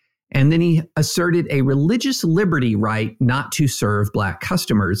customers. And then he asserted a religious liberty right not to serve Black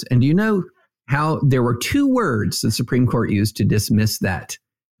customers. And do you know how there were 2 words the Supreme Court used to dismiss that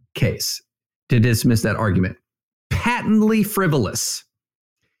case, to dismiss that argument? Patently frivolous.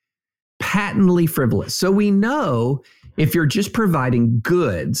 Patently frivolous. So we know if you're just providing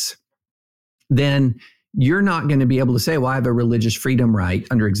goods, then you're not going to be able to say, well, I have a religious freedom right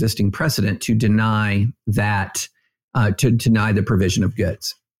under existing precedent to deny that, to deny the provision of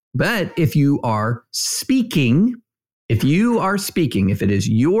goods. But if you are speaking, if it is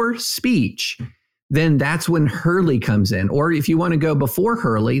your speech, then that's when Hurley comes in. Or if you want to go before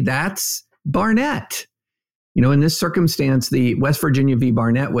Hurley, that's Barnett. You know, in this circumstance, the West Virginia v.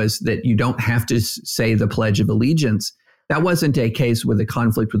 Barnett was that you don't have to say the Pledge of Allegiance. That wasn't a case with a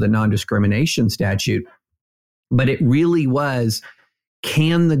conflict with a non-discrimination statute, but it really was,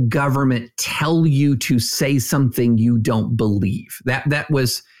 can the government tell you to say something you don't believe? That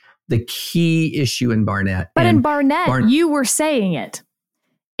was the key issue in Barnett. But in Barnett, you were saying it.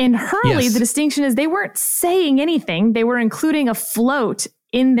 In Hurley, yes, the distinction is they weren't saying anything. They were including a float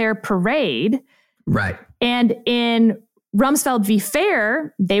in their parade. Right. And in Rumsfeld v.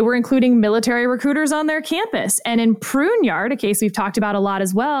 Fair, they were including military recruiters on their campus. And in Pruneyard, a case we've talked about a lot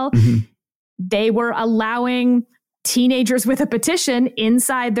as well, they were allowing teenagers with a petition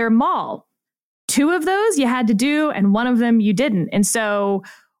inside their mall. 2 of those you had to do, and 1 of them you didn't. And so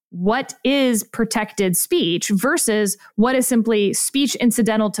what is protected speech versus what is simply speech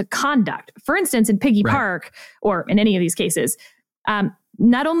incidental to conduct? For instance, in Piggy Park, or in any of these cases,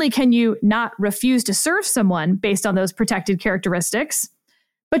 not only can you not refuse to serve someone based on those protected characteristics,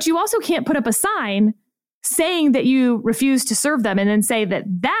 but you also can't put up a sign saying that you refuse to serve them and then say that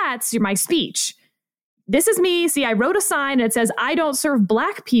that's my speech. This is me. See, I wrote a sign and it says, I don't serve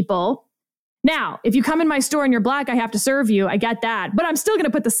Black people. Now, if you come in my store and you're Black, I have to serve you. I get that. But I'm still going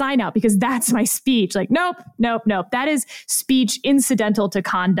to put the sign out because that's my speech. Like, nope. That is speech incidental to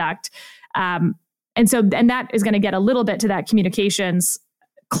conduct. And that is going to get a little bit to that communications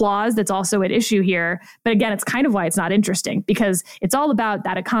clause that's also at issue here. But again, it's kind of why it's not interesting, because it's all about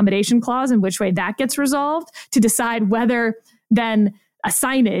that accommodation clause and which way that gets resolved to decide whether then a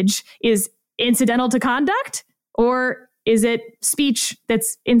signage is incidental to conduct or is it speech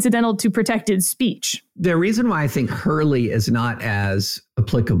that's incidental to protected speech. The reason why I think Hurley is not as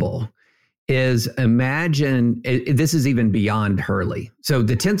applicable is, imagine, this is even beyond Hurley. So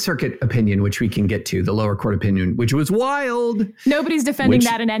the 10th Circuit opinion, which we can get to, the lower court opinion, which was wild. Nobody's defending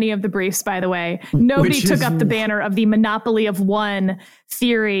that in any of the briefs, by the way. Nobody took up the banner of the monopoly of one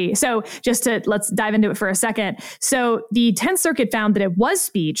theory. So let's dive into it for a second. So the 10th Circuit found that it was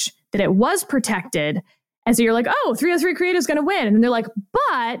speech, that it was protected. And so you're like, oh, 303 Creative is going to win. And they're like,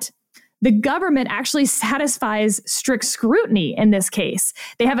 but the government actually satisfies strict scrutiny in this case.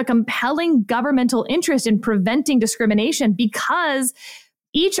 They have a compelling governmental interest in preventing discrimination because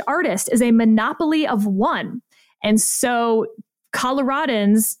each artist is a monopoly of one. And so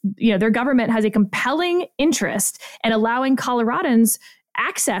Coloradans, their government has a compelling interest in allowing Coloradans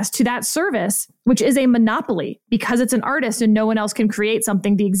access to that service, which is a monopoly because it's an artist and no one else can create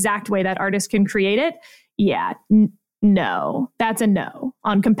something the exact way that artist can create it. Yeah, no, that's a no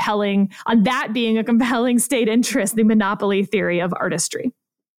on that being a compelling state interest, the monopoly theory of artistry.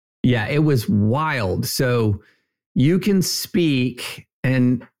 Yeah, it was wild. So you can speak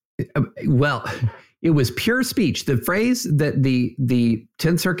and, it was pure speech. The phrase that the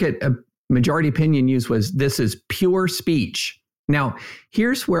 10th Circuit majority opinion used was, this is pure speech. Now,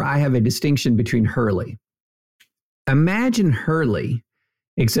 here's where I have a distinction between Hurley. Imagine Hurley,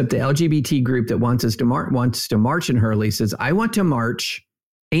 except the LGBT group that wants to march in Hurley says, I want to march,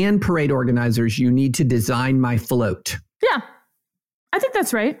 and parade organizers, you need to design my float. Yeah, I think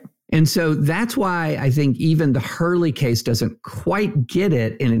that's right. And so that's why I think even the Hurley case doesn't quite get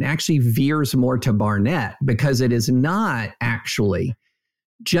it, and it actually veers more to Barnett, because it is not actually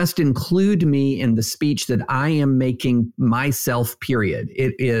just include me in the speech that I am making myself, period.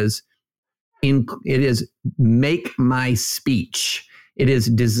 It is make my speech. It is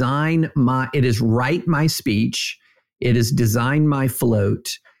write my speech. It is design my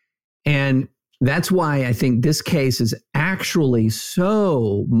float. And that's why I think this case is actually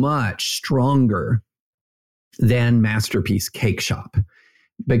so much stronger than Masterpiece Cake Shop.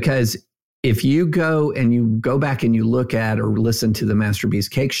 Because if you go back and you look at or listen to the Masterpiece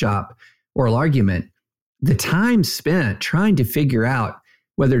Cake Shop oral argument, the time spent trying to figure out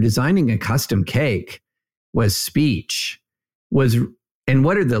whether designing a custom cake was speech, and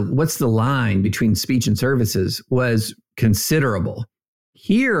what's the line between speech and services was considerable.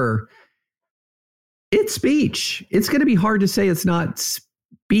 Here, it's speech. It's going to be hard to say it's not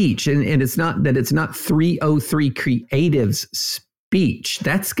speech, and it's not 303 Creatives speech.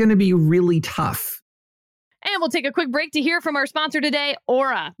 That's going to be really tough. And we'll take a quick break to hear from our sponsor today,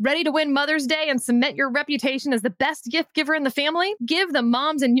 Aura. Ready to win Mother's Day and cement your reputation as the best gift giver in the family? Give the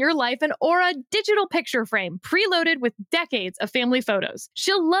moms in your life an Aura digital picture frame preloaded with decades of family photos.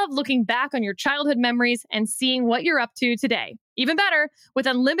 She'll love looking back on your childhood memories and seeing what you're up to today. Even better, with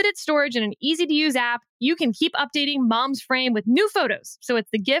unlimited storage and an easy-to-use app, you can keep updating Mom's frame with new photos, so it's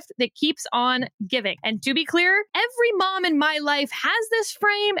the gift that keeps on giving. And to be clear, every mom in my life has this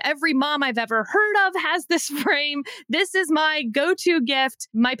frame. Every mom I've ever heard of has this frame. This is my go-to gift.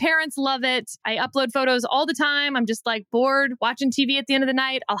 My parents love it. I upload photos all the time. I'm just bored watching TV at the end of the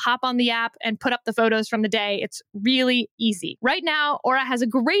night. I'll hop on the app and put up the photos from the day. It's really easy. Right now, Aura has a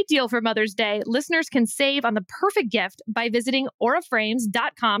great deal for Mother's Day. Listeners can save on the perfect gift by visiting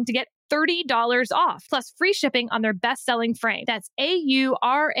auraframes.com to get $30 off, plus free shipping on their best-selling frame. That's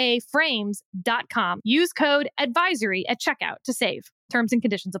auraframes.com. Use code advisory at checkout to save. Terms and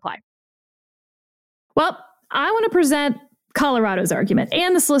conditions apply. Well, I want to present Colorado's argument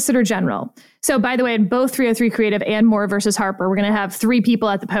and the Solicitor General. So, by the way, in both 303 Creative and Moore versus Harper, we're going to have three people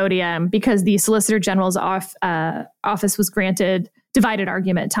at the podium because the Solicitor General's office was granted divided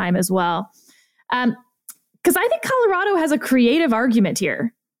argument time as well. Because I think Colorado has a creative argument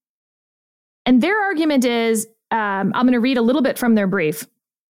here. And their argument is, I'm going to read a little bit from their brief.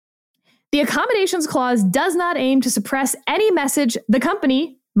 The accommodations clause does not aim to suppress any message the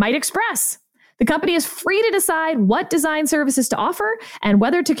company might express. The company is free to decide what design services to offer and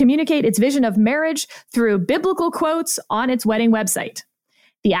whether to communicate its vision of marriage through biblical quotes on its wedding website.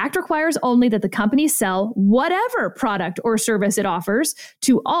 The act requires only that the company sell whatever product or service it offers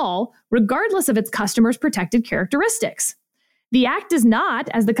to all, regardless of its customers' protected characteristics. The act does not,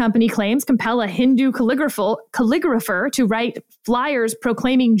 as the company claims, compel a Hindu calligrapher to write flyers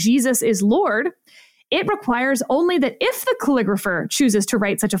proclaiming Jesus is Lord. It requires only that if the calligrapher chooses to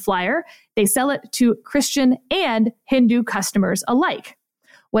write such a flyer, they sell it to Christian and Hindu customers alike.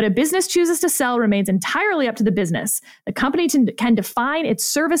 What a business chooses to sell remains entirely up to the business. The company can define its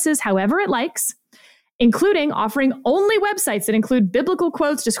services however it likes, including offering only websites that include biblical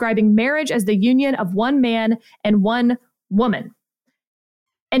quotes describing marriage as the union of one man and one woman.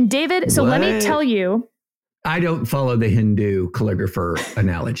 And David, so let me tell you. I don't follow the Hindu calligrapher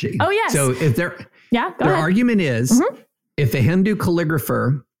analogy. Oh, yes. So if their argument is, if the Hindu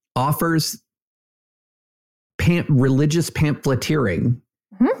calligrapher offers religious pamphleteering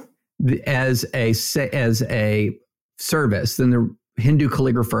as a service, then the Hindu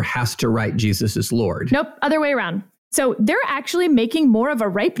calligrapher has to write Jesus is Lord. Nope, other way around. So they're actually making more of a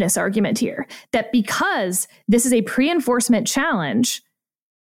ripeness argument here, that because this is a pre-enforcement challenge,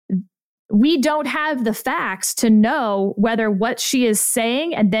 we don't have the facts to know whether what she is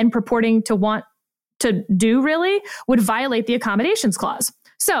saying and then purporting to want to do really would violate the accommodations clause.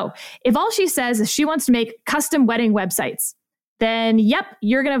 So if all she says is she wants to make custom wedding websites, then yep,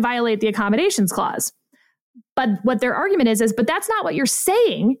 you're going to violate the accommodations clause. But what their argument is, but that's not what you're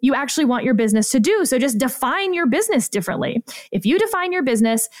saying you actually want your business to do. So just define your business differently. If you define your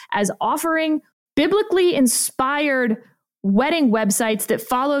business as offering biblically inspired wedding websites that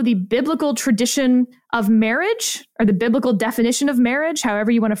follow the biblical tradition of marriage or the biblical definition of marriage,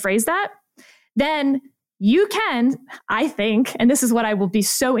 however you want to phrase that, then you can, I think, and this is what I will be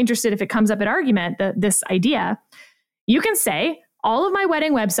so interested if it comes up at argument, this idea, you can say, all of my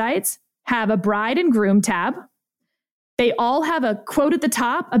wedding websites have a bride and groom tab. They all have a quote at the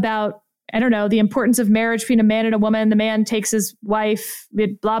top about, I don't know, the importance of marriage between a man and a woman. The man takes his wife,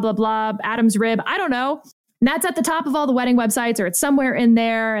 blah, blah, blah, Adam's rib. I don't know. And that's at the top of all the wedding websites, or it's somewhere in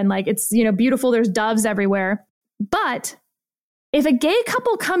there. And like, it's, beautiful. There's doves everywhere. But if a gay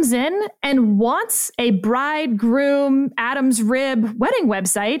couple comes in and wants a bride, groom, Adam's rib wedding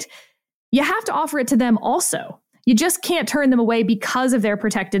website, you have to offer it to them also. You just can't turn them away because of their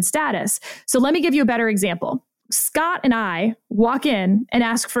protected status. So let me give you a better example. Scott and I walk in and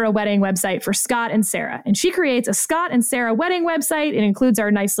ask for a wedding website for Scott and Sarah. And she creates a Scott and Sarah wedding website. It includes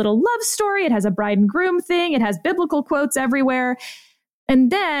our nice little love story. It has a bride and groom thing. It has biblical quotes everywhere. And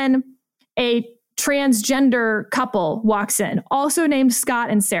then a transgender couple walks in, also named Scott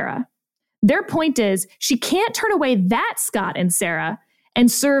and Sarah. Their point is she can't turn away that Scott and Sarah and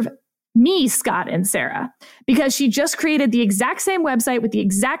serve me, Scott and Sarah, because she just created the exact same website with the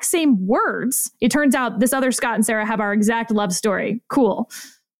exact same words. It turns out this other Scott and Sarah have our exact love story. Cool.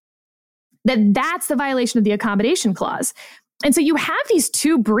 That's the violation of the accommodation clause. And so you have these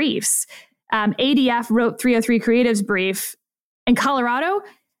two briefs. ADF wrote 303 Creative's brief, and Colorado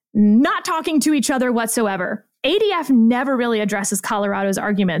not talking to each other whatsoever. ADF never really addresses Colorado's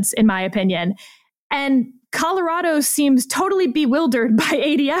arguments, in my opinion. And Colorado seems totally bewildered by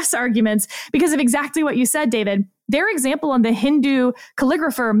ADF's arguments because of exactly what you said, David. Their example on the Hindu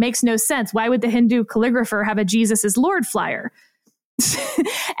calligrapher makes no sense. Why would the Hindu calligrapher have a Jesus is Lord flyer?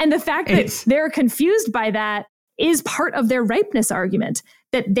 And the fact that they're confused by that is part of their ripeness argument,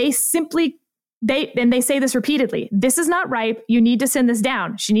 that they simply, and they say this repeatedly, this is not ripe. You need to send this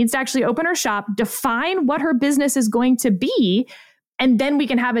down. She needs to actually open her shop, define what her business is going to be, and then we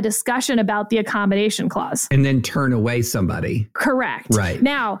can have a discussion about the accommodation clause. And then turn away somebody. Correct. Right.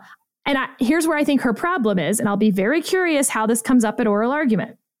 Now, here's where I think her problem is, and I'll be very curious how this comes up at oral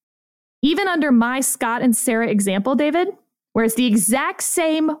argument. Even under my Scott and Sarah example, David, where it's the exact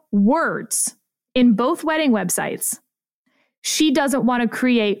same words in both wedding websites, she doesn't want to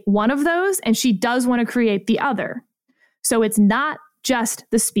create one of those, and she does want to create the other. So it's not just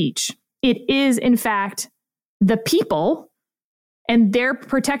the speech. It is, in fact, the people and their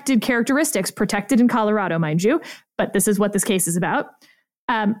protected characteristics, protected in Colorado, mind you, but this is what this case is about,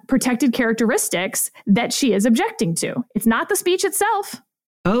 protected characteristics that she is objecting to. It's not the speech itself.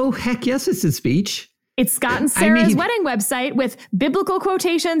 Oh, heck yes, it's the speech. It's Scott and Sarah's wedding website with biblical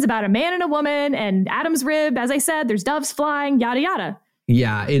quotations about a man and a woman and Adam's rib. As I said, there's doves flying, yada, yada.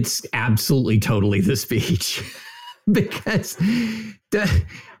 Yeah, it's absolutely totally the speech because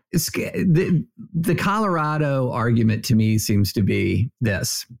the Colorado argument to me seems to be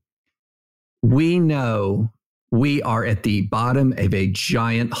this. We know we are at the bottom of a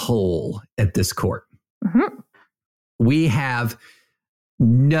giant hole at this court. Mm-hmm. We have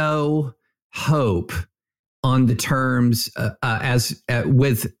no hope on the terms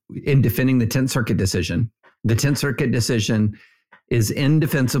in defending the 10th Circuit decision. The 10th Circuit decision is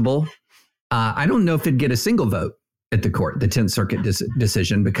indefensible. I don't know if it'd get a single vote at the court, the 10th Circuit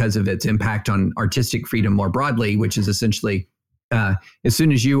decision, because of its impact on artistic freedom more broadly, which is essentially as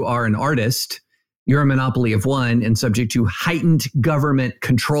soon as you are an artist, you're a monopoly of one and subject to heightened government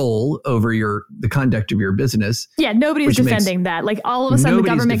control over the conduct of your business. Yeah, nobody's defending that. Like all of a sudden the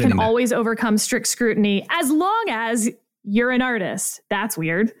government can always overcome strict scrutiny as long as you're an artist. That's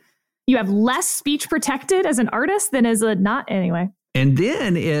weird. You have less speech protected as an artist than as a not anyway. And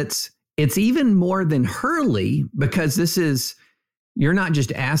then it's even more than Hurley, because you're not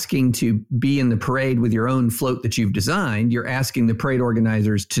just asking to be in the parade with your own float that you've designed. You're asking the parade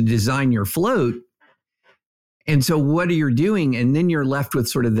organizers to design your float. And so what are you doing? And then you're left with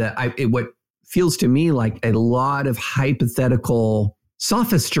sort of what feels to me like a lot of hypothetical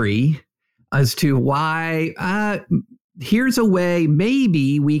sophistry as to why here's a way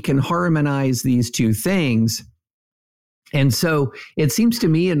maybe we can harmonize these two things. And so it seems to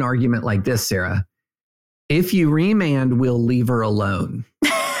me an argument like this, Sarah, if you remand, we'll leave her alone.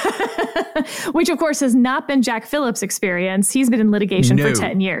 Which, of course, has not been Jack Phillips' experience. He's been in litigation for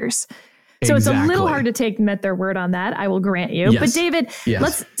 10 years. So It's a little hard to take them at their word on that, I will grant you. Yes. But David,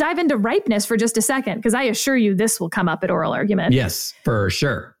 Let's dive into ripeness for just a second, because I assure you this will come up at oral argument. Yes, for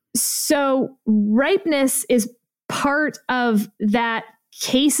sure. So ripeness is part of that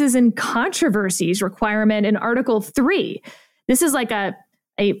cases and controversies requirement in Article 3. This is like a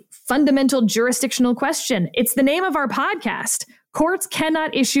fundamental jurisdictional question. It's the name of our podcast. Courts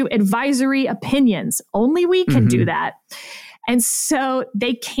cannot issue advisory opinions. Only we can do that. And so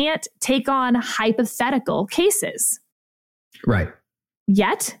they can't take on hypothetical cases. Right.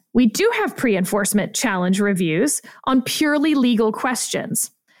 Yet, we do have pre-enforcement challenge reviews on purely legal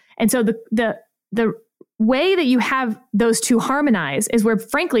questions. And so the way that you have those two harmonize is where,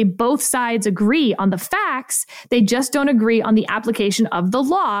 frankly, both sides agree on the facts. They just don't agree on the application of the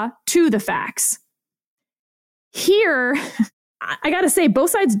law to the facts. Here, I got to say,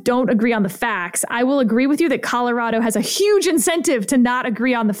 both sides don't agree on the facts. I will agree with you that Colorado has a huge incentive to not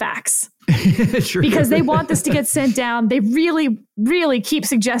agree on the facts. Because they want this to get sent down. They really, really keep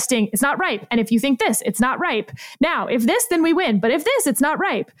suggesting it's not ripe. And if you think this, it's not ripe. Now, if this, then we win. But if this, it's not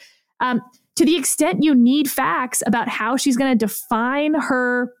ripe. To the extent you need facts about how she's going to define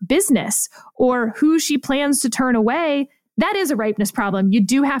her business or who she plans to turn away, that is a ripeness problem. You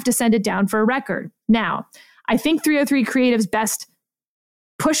do have to send it down for a record. Now, I think 303 Creative's best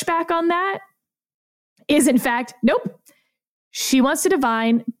pushback on that is, in fact, nope. She wants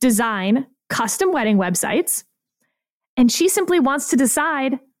to design custom wedding websites, and she simply wants to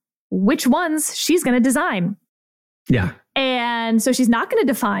decide which ones she's going to design. Yeah. And so she's not going to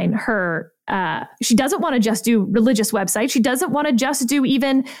define her, she doesn't want to just do religious websites. She doesn't want to just do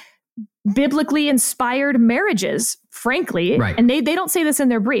even biblically inspired marriages, frankly. Right. And they don't say this in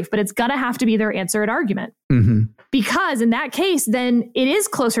their brief, but it's going to have to be their answer at argument. Because in that case, then it is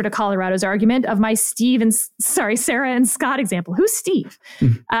closer to Colorado's argument of my Sarah and Scott example. Who's Steve?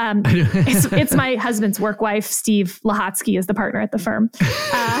 It's my husband's work wife. Steve Lahotsky is the partner at the firm.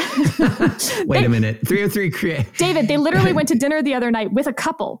 Wait a minute. 303 Creative. David, they literally went to dinner the other night with a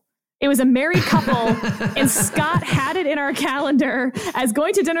couple. It was a married couple, and Scott had it in our calendar as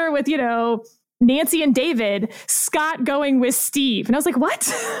going to dinner with, Nancy and David, Scott going with Steve. And I was like,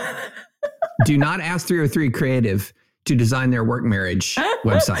 what? Do not ask 303 Creative to design their work marriage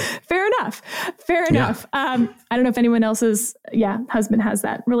website. Fair enough. I don't know if anyone else's husband has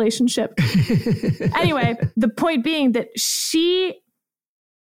that relationship. Anyway, the point being that she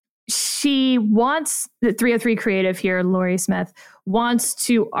wants the 303 Creative here, Lori Smith, wants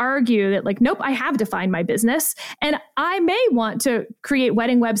to argue that nope, I have defined my business. And I may want to create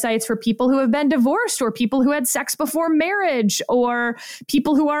wedding websites for people who have been divorced or people who had sex before marriage or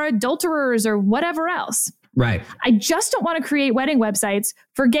people who are adulterers or whatever else. Right. I just don't want to create wedding websites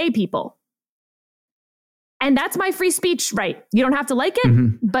for gay people. And that's my free speech right. You don't have to like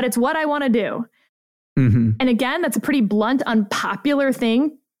it, but it's what I want to do. And again, that's a pretty blunt, unpopular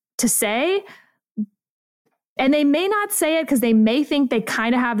thing to say. And they may not say it because they may think they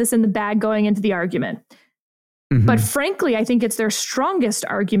kind of have this in the bag going into the argument. But frankly, I think it's their strongest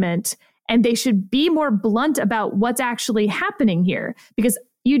argument, and they should be more blunt about what's actually happening here, because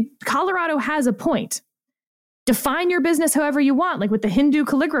Colorado has a point. Define your business however you want. Like with the Hindu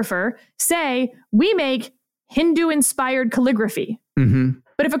calligrapher, say, we make Hindu-inspired calligraphy.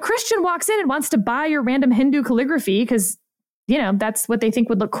 But if a Christian walks in and wants to buy your random Hindu calligraphy because, that's what they think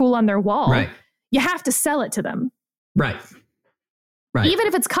would look cool on their wall, right, you have to sell it to them. Right. Even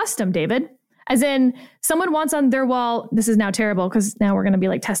if it's custom, David. As in, someone wants on their wall, this is now terrible because now we're going to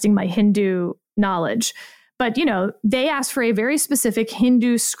be testing my Hindu knowledge. But, they ask for a very specific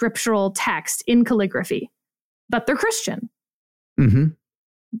Hindu scriptural text in calligraphy, but they're Christian.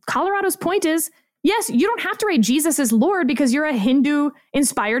 Colorado's point is, yes, you don't have to write Jesus as Lord because you're a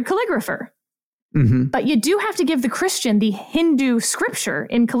Hindu-inspired calligrapher. But you do have to give the Christian the Hindu scripture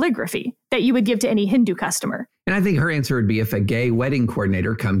in calligraphy that you would give to any Hindu customer. And I think her answer would be, if a gay wedding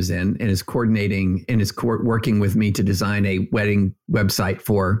coordinator comes in and is coordinating and is working with me to design a wedding website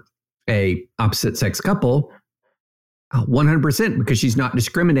for a opposite sex couple, 100%, because she's not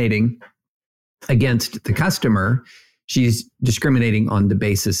discriminating against the customer. She's discriminating on the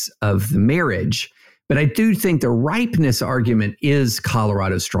basis of the marriage. But I do think the ripeness argument is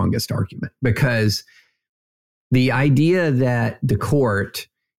Colorado's strongest argument, because the idea that the court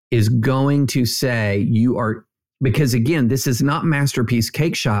is going to say because again, this is not Masterpiece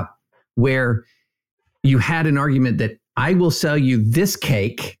Cake Shop where you had an argument that I will sell you this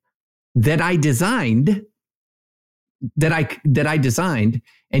cake that I designed, that I designed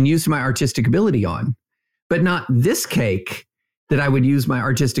and used my artistic ability on, but not this cake that I would use my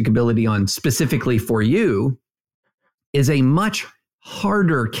artistic ability on specifically for you. Is a much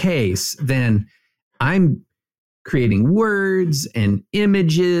harder case than I'm creating words and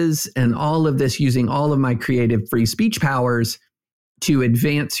images and all of this using all of my creative free speech powers to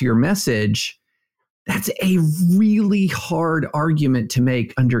advance your message, that's a really hard argument to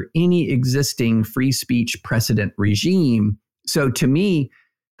make under any existing free speech precedent regime. So to me,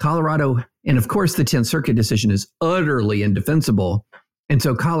 Colorado, and of course the 10th Circuit decision is utterly indefensible. And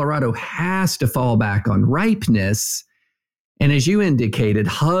so Colorado has to fall back on ripeness. And as you indicated,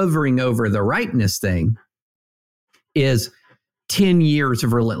 hovering over the ripeness thing is 10 years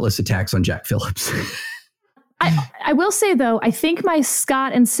of relentless attacks on Jack Phillips. I will say, though, I think my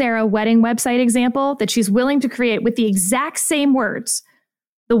Scott and Sarah wedding website example that she's willing to create with the exact same words,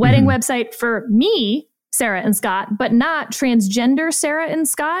 the wedding website for me, Sarah and Scott, but not transgender Sarah and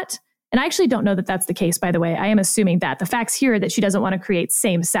Scott. And I actually don't know that that's the case, by the way. I am assuming that. The facts here that she doesn't want to create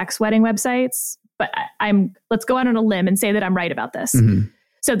same-sex wedding websites, but let's go out on a limb and say that I'm right about this.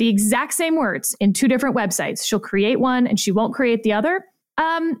 So the exact same words in two different websites. She'll create one and she won't create the other.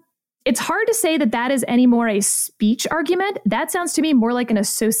 It's hard to say that that is any more a speech argument. That sounds to me more like an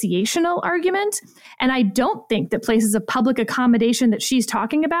associational argument. And I don't think that places of public accommodation that she's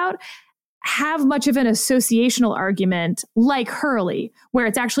talking about have much of an associational argument like Hurley, where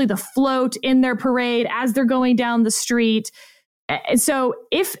it's actually the float in their parade as they're going down the street. And so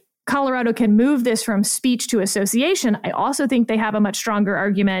if Colorado can move this from speech to association, I also think they have a much stronger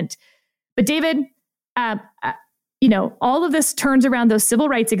argument. But David, all of this turns around those civil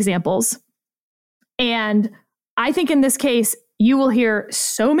rights examples. And I think in this case, you will hear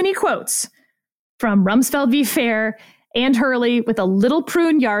so many quotes from Rumsfeld v. Fair and Hurley with a little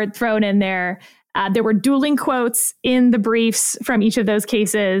prune yard thrown in there. There were dueling quotes in the briefs from each of those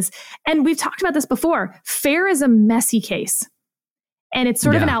cases. And we've talked about this before. Fair is a messy case. And it's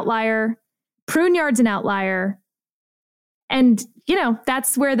sort of an outlier. Prune yard's an outlier. And,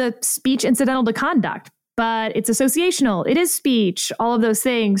 that's where the speech incidental to conduct. But it's associational. It is speech, all of those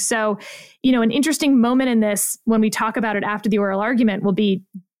things. So, an interesting moment in this when we talk about it after the oral argument will be,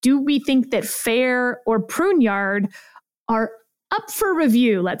 do we think that Fair or Prune Yard are up for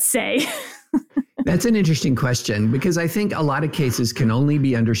review, let's say? That's an interesting question, because I think a lot of cases can only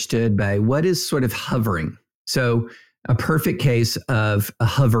be understood by what is sort of hovering. So a perfect case of a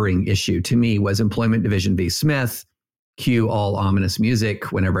hovering issue to me was Employment Division v. Smith. Cue all ominous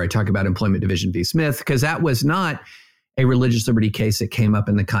music whenever I talk about Employment Division v. Smith, because that was not a religious liberty case that came up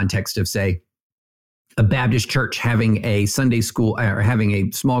in the context of, say, a Baptist church having a Sunday school or having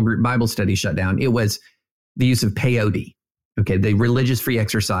a small group Bible study shut down. It was the use of peyote. Okay, the religious free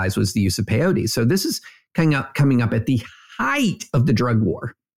exercise was the use of peyote. So this is coming up at the height of the drug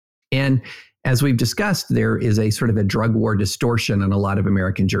war. And as we've discussed, there is a sort of a drug war distortion in a lot of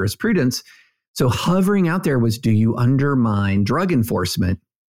American jurisprudence. So hovering out there was, do you undermine drug enforcement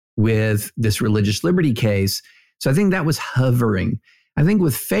with this religious liberty case? So I think that was hovering. I think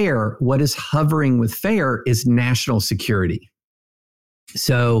with Fair, what is hovering with Fair is national security.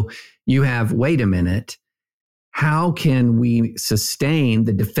 So you have, wait a minute, how can we sustain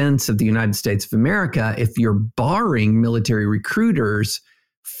the defense of the United States of America if you're barring military recruiters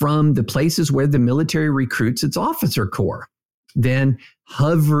from the places where the military recruits its officer corps? Then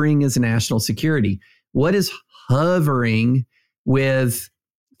hovering is national security. What is hovering with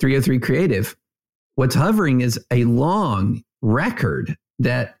 303 Creative? What's hovering is a long record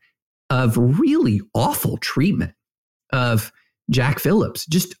of really awful treatment of Jack Phillips,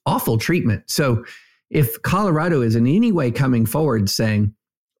 just awful treatment. So if Colorado is in any way coming forward saying,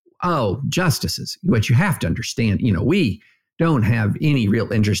 oh, justices, what you have to understand, we don't have any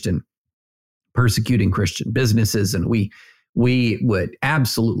real interest in persecuting Christian businesses, and we would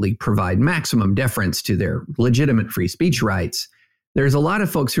absolutely provide maximum deference to their legitimate free speech rights. There's a lot of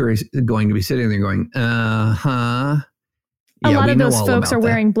folks who are going to be sitting there going, yeah, a lot of those folks are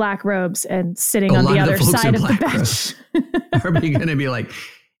wearing black robes and sitting on the other side of the bench. Are we going to be like,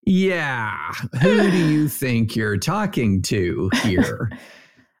 yeah, who do you think you're talking to here?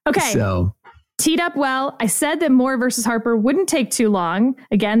 Okay. So teed up well. I said that Moore versus Harper wouldn't take too long.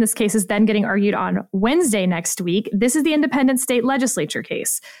 Again, this case is then getting argued on Wednesday next week. This is the independent state legislature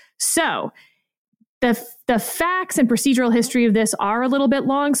case. So the facts and procedural history of this are a little bit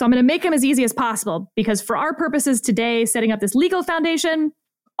long, so I'm going to make them as easy as possible, because for our purposes today, setting up this legal foundation,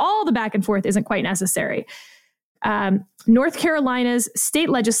 all the back and forth isn't quite necessary. North Carolina's state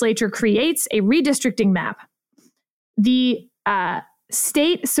legislature creates a redistricting map. The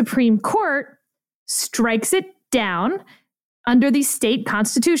state Supreme Court strikes it down under the state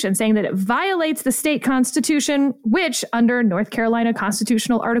constitution, saying that it violates the state constitution, which under North Carolina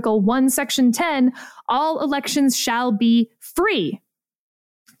Constitutional Article 1, Section 10, all elections shall be free.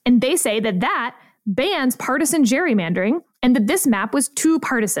 And they say that that bans partisan gerrymandering and that this map was too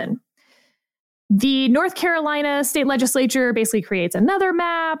partisan. The North Carolina state legislature basically creates another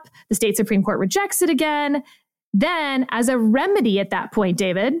map. The state Supreme Court rejects it again. Then, as a remedy at that point,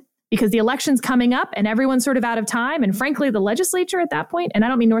 David, because the election's coming up and everyone's sort of out of time, and frankly, the legislature at that point, and I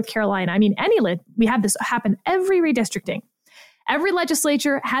don't mean North Carolina, I mean we have this happen every redistricting. Every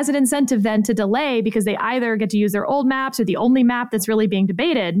legislature has an incentive then to delay because they either get to use their old maps or the only map that's really being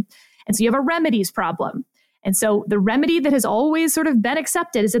debated. And so you have a remedies problem. And so the remedy that has always sort of been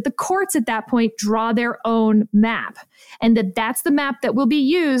accepted is that the courts at that point draw their own map, and that's the map that will be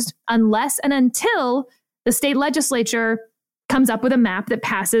used unless and until the state legislature comes up with a map that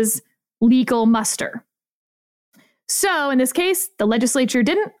passes legal muster. So in this case, the legislature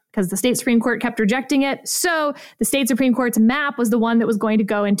didn't, because the state Supreme Court kept rejecting it. So the state Supreme Court's map was the one that was going to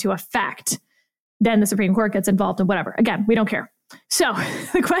go into effect. Then the Supreme Court gets involved in whatever. Again, we don't care. So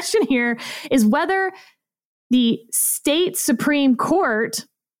the question here is whether the state Supreme Court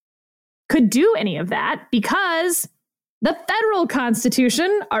could do any of that, because the federal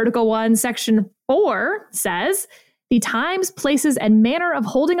Constitution, Article 1, Section 4, says the times, places, and manner of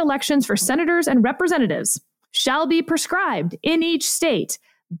holding elections for senators and representatives shall be prescribed in each state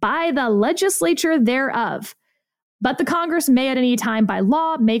by the legislature thereof. But the Congress may at any time by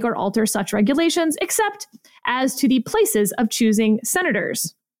law make or alter such regulations, except as to the places of choosing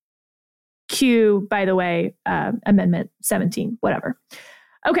senators. Q, by the way, Amendment 17, whatever.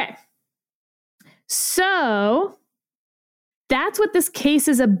 Okay. So that's what this case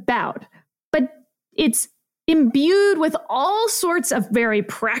is about. But it's imbued with all sorts of very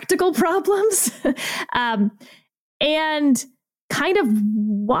practical problems and kind of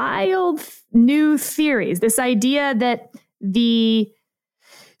wild new theories. This idea that this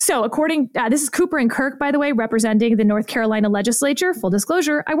is Cooper and Kirk, by the way, representing the North Carolina legislature. Full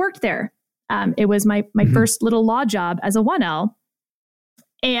disclosure, I worked there. It was my first little law job as a 1L.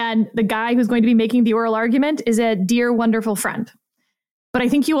 And the guy who's going to be making the oral argument is a dear, wonderful friend. But I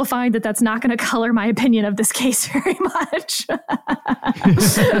think you will find that that's not going to color my opinion of this case very much.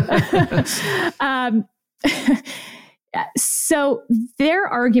 So their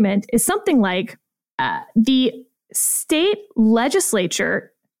argument is something like the state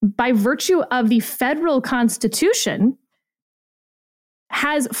legislature, by virtue of the federal Constitution,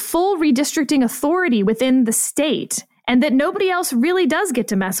 has full redistricting authority within the state, and that nobody else really does get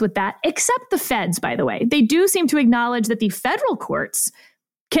to mess with that, except the feds, by the way. They do seem to acknowledge that the federal courts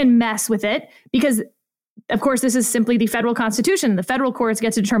can mess with it because, of course, this is simply the federal Constitution. The federal courts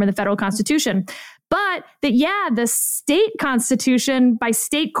get to determine the federal Constitution. But the state Constitution by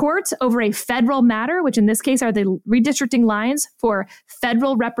state courts over a federal matter, which in this case are the redistricting lines for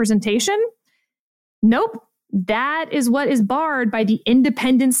federal representation, nope. That is what is barred by the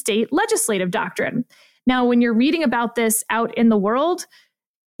independent state legislative doctrine. Now, when you're reading about this out in the world,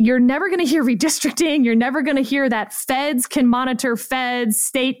 you're never going to hear redistricting. You're never going to hear that feds can monitor feds,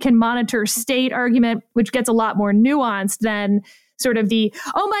 state can monitor state argument, which gets a lot more nuanced than sort of the,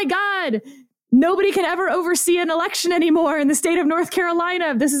 oh my God, nobody can ever oversee an election anymore in the state of North Carolina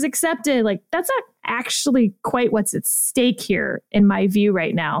if this is accepted. Like, that's not actually quite what's at stake here, in my view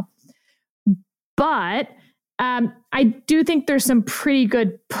right now. But I do think there's some pretty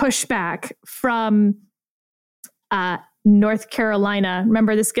good pushback from North Carolina.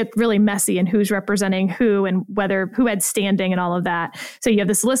 Remember, this gets really messy in who's representing who and who had standing and all of that. So you have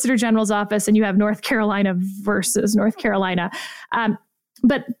the Solicitor General's office and you have North Carolina versus North Carolina.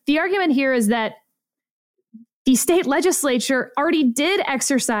 But the argument here is that the state legislature already did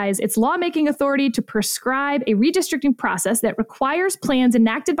exercise its lawmaking authority to prescribe a redistricting process that requires plans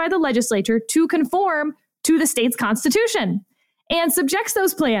enacted by the legislature to conform to the state's constitution and subjects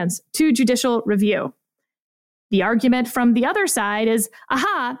those plans to judicial review. The argument from the other side is,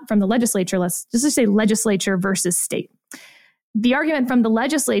 from the legislature, let's just say legislature versus state. The argument from the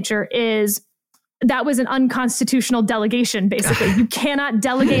legislature is that was an unconstitutional delegation, basically. You cannot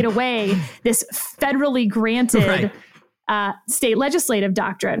delegate away this federally granted state legislative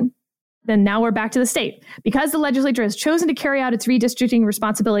doctrine. Then now we're back to the state. Because the legislature has chosen to carry out its redistricting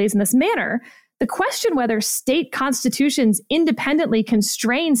responsibilities in this manner, the question whether state constitutions independently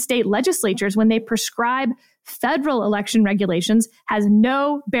constrain state legislatures when they prescribe federal election regulations has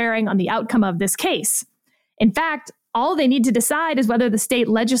no bearing on the outcome of this case. In fact, all they need to decide is whether the state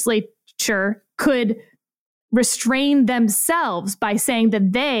legislature could restrain themselves by saying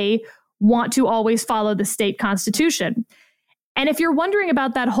that they want to always follow the state constitution. And if you're wondering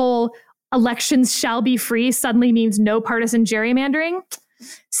about that whole elections shall be free suddenly means no partisan gerrymandering,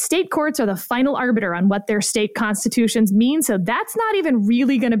 state courts are the final arbiter on what their state constitutions mean. So that's not even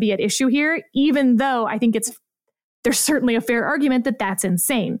really going to be at issue here, even though I think there's certainly a fair argument that that's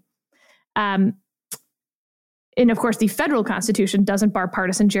insane. And of course, the federal Constitution doesn't bar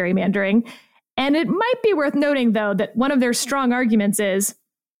partisan gerrymandering. And it might be worth noting, though, that one of their strong arguments is,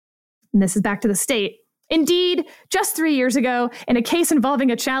 and this is back to the state, indeed, just 3 years ago, in a case involving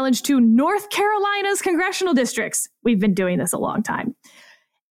a challenge to North Carolina's congressional districts, we've been doing this a long time,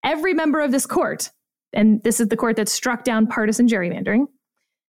 every member of this court, and this is the court that struck down partisan gerrymandering,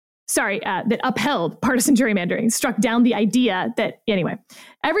 that upheld partisan gerrymandering, struck down the idea that, anyway,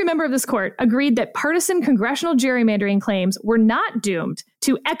 every member of this court agreed that partisan congressional gerrymandering claims were not doomed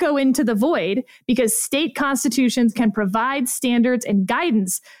to echo into the void because state constitutions can provide standards and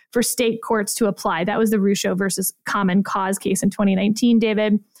guidance for state courts to apply. That was the Rucho versus Common Cause case in 2019,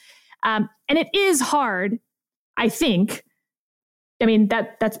 David. And it is hard, I think, I mean,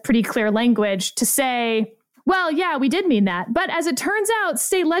 that's pretty clear language to say, well, yeah, we did mean that. But as it turns out,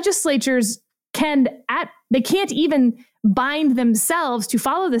 state legislatures can't even bind themselves to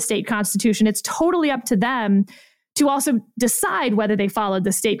follow the state constitution. It's totally up to them to also decide whether they followed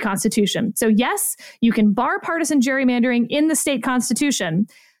the state constitution. So yes, you can bar partisan gerrymandering in the state constitution,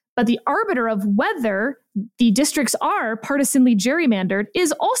 but the arbiter of whether the districts are partisanly gerrymandered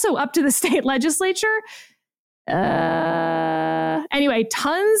is also up to the state legislature. Anyway,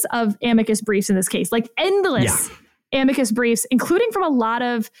 tons of amicus briefs in this case, like endless amicus briefs, including from a lot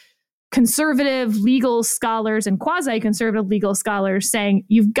of conservative legal scholars and quasi-conservative legal scholars saying,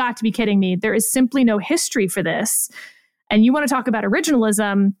 you've got to be kidding me. There is simply no history for this. And you want to talk about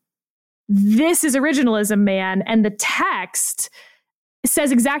originalism? This is originalism, man. And the text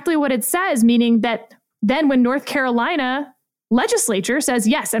says exactly what it says, meaning that then when North Carolina legislature says,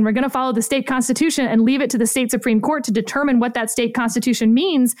 yes, and we're going to follow the state constitution and leave it to the state Supreme Court to determine what that state constitution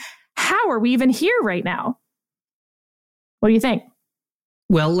means, how are we even here right now? What do you think?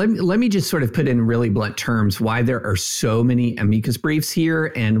 Well, let me just sort of put in really blunt terms why there are so many amicus briefs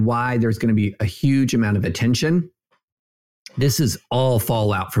here and why there's going to be a huge amount of attention. This is all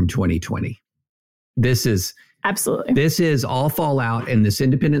fallout from 2020. This is all fallout, and this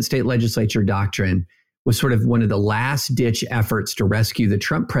independent state legislature doctrine was sort of one of the last ditch efforts to rescue the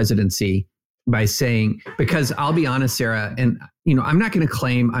Trump presidency by saying, because I'll be honest, Sarah, and I'm not going to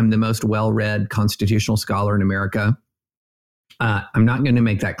claim I'm the most well-read constitutional scholar in America. I'm not going to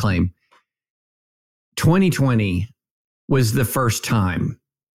make that claim. 2020 was the first time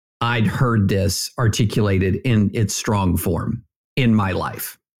I'd heard this articulated in its strong form in my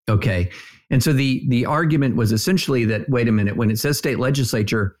life. Okay. And so the argument was essentially that, wait a minute, when it says state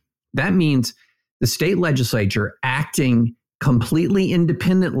legislature, that means the state legislature acting completely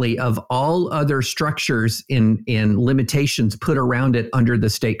independently of all other structures in limitations put around it under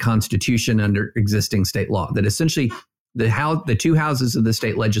the state constitution, under existing state law, that essentially the two houses of the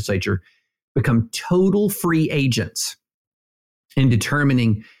state legislature become total free agents in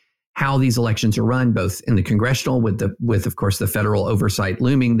determining how these elections are run, both in the congressional with of course the federal oversight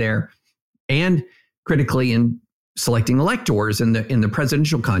looming there, and critically in selecting electors in the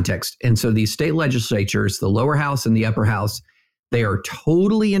presidential context. And so these state legislatures, the lower house and the upper house, they are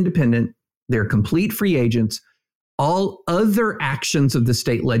totally independent. They're complete free agents. All other actions of the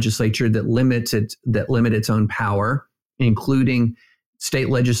state legislature that limit its own power, including state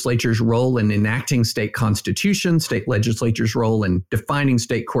legislatures' role in enacting state constitutions, state legislatures' role in defining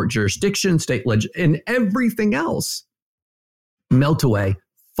state court jurisdiction, and everything else, melt away,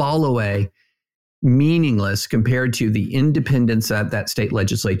 fall away, meaningless compared to the independence of that state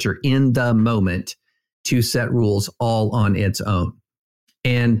legislature in the moment to set rules all on its own.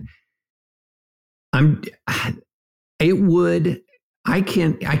 And I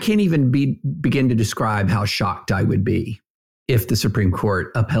can't even begin to describe how shocked I would be if the Supreme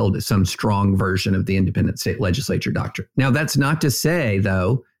Court upheld some strong version of the independent state legislature doctrine. Now, that's not to say,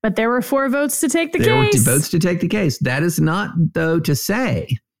 though. But there were 4 votes to take the case. There were votes to take the case. That is not, though, to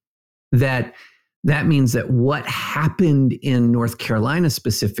say that means that what happened in North Carolina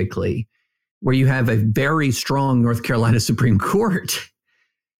specifically, where you have a very strong North Carolina Supreme Court,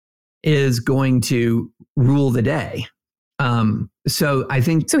 is going to rule the day. So I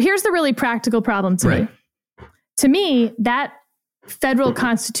think. So here's the really practical problem to me. To me, that federal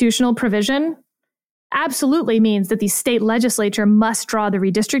constitutional provision absolutely means that the state legislature must draw the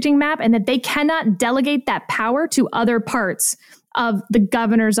redistricting map and that they cannot delegate that power to other parts of the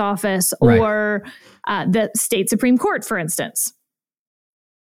governor's office or the state Supreme Court, for instance.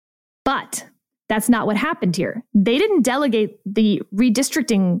 But that's not what happened here. They didn't delegate the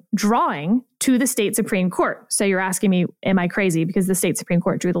redistricting drawing to the state Supreme Court. So you're asking me, am I crazy because the state Supreme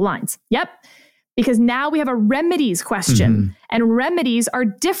Court drew the lines? Yep. because now we have a remedies question, and remedies are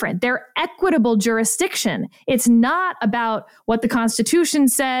different. They're equitable jurisdiction. It's not about what the Constitution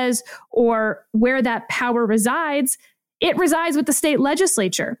says or where that power resides. It resides with the state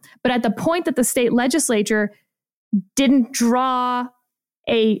legislature. But at the point that the state legislature didn't draw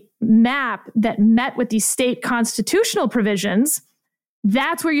a map that met with these state constitutional provisions,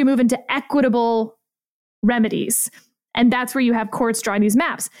 that's where you move into equitable remedies. And that's where you have courts drawing these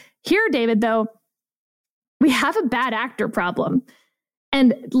maps. Here, David, though, we have a bad actor problem.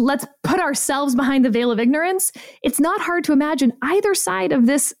 And let's put ourselves behind the veil of ignorance. It's not hard to imagine either side of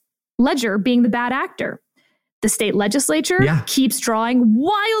this ledger being the bad actor. The state legislature keeps drawing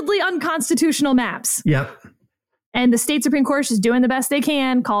wildly unconstitutional maps. Yep. And the state Supreme Court is just doing the best they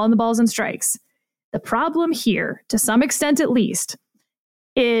can, calling the balls and strikes. The problem here, to some extent at least,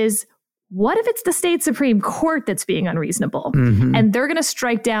 is what if it's the state Supreme Court that's being unreasonable? And they're going to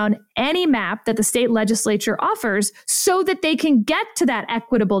strike down any map that the state legislature offers so that they can get to that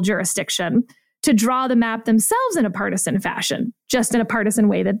equitable jurisdiction to draw the map themselves in a partisan fashion, just in a partisan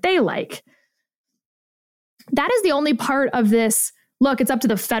way that they like. That is the only part of this. Look, it's up to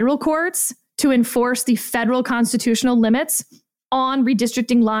the federal courts to enforce the federal constitutional limits on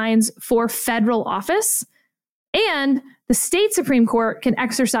redistricting lines for federal office. And the state Supreme Court can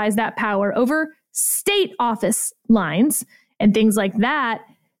exercise that power over state office lines and things like that,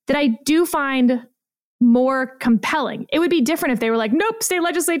 that I do find more compelling. It would be different if they were like, nope, state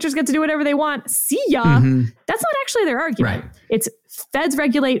legislatures get to do whatever they want. See ya. That's not actually their argument. Right. It's feds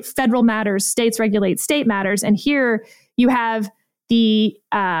regulate federal matters, states regulate state matters. And here you have the,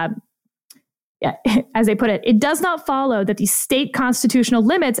 as they put it, it does not follow that the state constitutional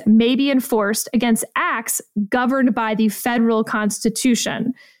limits may be enforced against acts governed by the federal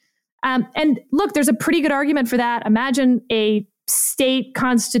constitution. And look, there's a pretty good argument for that. Imagine a state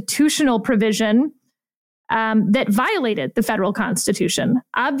constitutional provision that violated the federal constitution.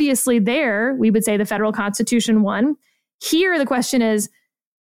 Obviously there, we would say the federal constitution won. Here, the question is,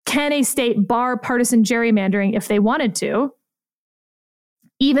 can a state bar partisan gerrymandering if they wanted to,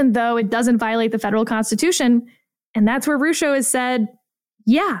 even though it doesn't violate the federal constitution? And that's where Rucho has said,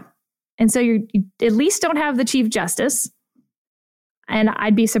 yeah. And so you at least don't have the Chief Justice. And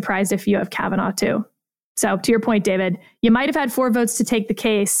I'd be surprised if you have Kavanaugh too. So to your point, David, you might have had 4 votes to take the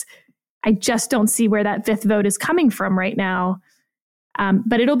case. I just don't see where that 5th vote is coming from right now.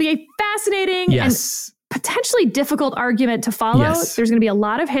 But it'll be a fascinating and potentially difficult argument to follow. There's going to be a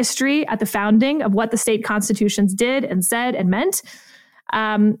lot of history at the founding of what the state constitutions did and said and meant.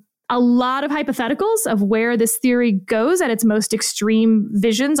 A lot of hypotheticals of where this theory goes at its most extreme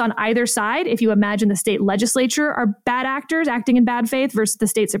visions on either side. If you imagine the state legislature are bad actors acting in bad faith versus the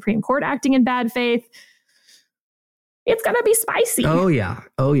state Supreme Court acting in bad faith, it's going to be spicy. Oh,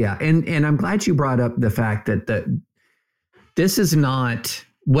 yeah. And I'm glad you brought up the fact that this is not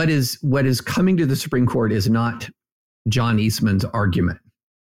what is coming to the Supreme Court is not John Eastman's argument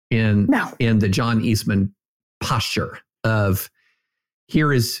in the John Eastman posture of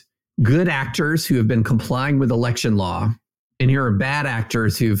here is good actors who have been complying with election law, and here are bad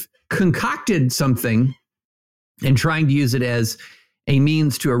actors who've concocted something and trying to use it as a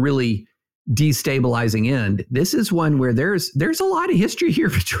means to a really destabilizing end. This is one where there's a lot of history here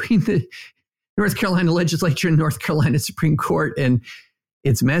between the North Carolina legislature and North Carolina Supreme Court, and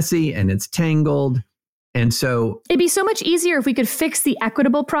it's messy and it's tangled. And so it'd be so much easier if we could fix the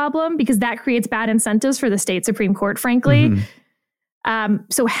equitable problem, because that creates bad incentives for the state Supreme Court, frankly.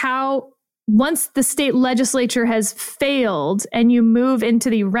 So how, once the state legislature has failed and you move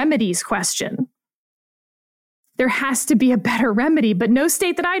into the remedies question, there has to be a better remedy, but no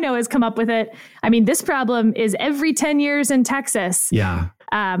state that I know has come up with it. I mean, this problem is every 10 years in Texas.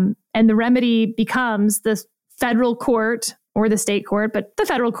 And the remedy becomes the federal court or the state court, but the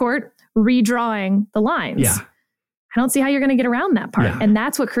federal court redrawing the lines. I don't see how you're going to get around that part. And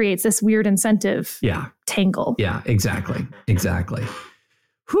that's what creates this weird incentive tangle. Exactly.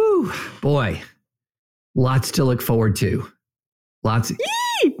 Whew, boy, lots to look forward to. Lots.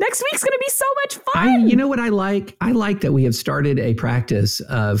 Next week's going to be so much fun. You know what I like? I like that we have started a practice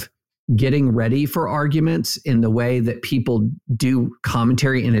of getting ready for arguments in the way that people do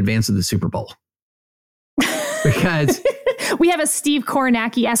commentary in advance of the Super Bowl. Because we have a Steve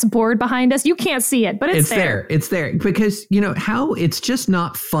Kornacki-esque board behind us. You can't see it, but it's there. It's there. Because, you know, how it's just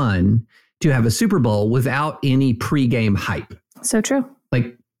not fun to have a Super Bowl without any pregame hype. So true.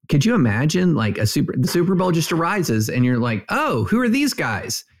 Like, could you imagine like the Super Bowl just arises and you're like, oh, who are these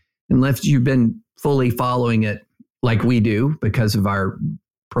guys? Unless you've been fully following it like we do because of our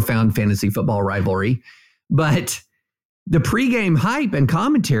profound fantasy football rivalry. But the pregame hype and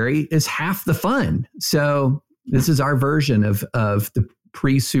commentary is half the fun. So this is our version of the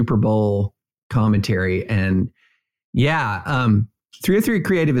pre-Super Bowl commentary. And 303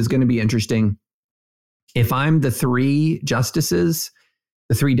 Creative is going to be interesting. If I'm the three justices,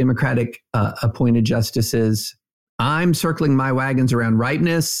 the three Democratic appointed justices, I'm circling my wagons around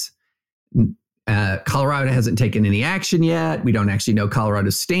ripeness. Colorado hasn't taken any action yet. We don't actually know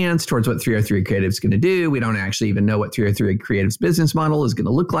Colorado's stance towards what 303 Creative is going to do. We don't actually even know what 303 Creative's business model is going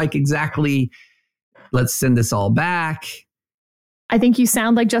to look like exactly. Let's send this all back. I think you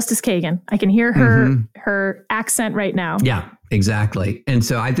sound like Justice Kagan. I can hear her accent right now. Yeah, exactly. And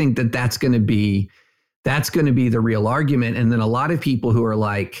so I think that's going to be the real argument. And then a lot of people who are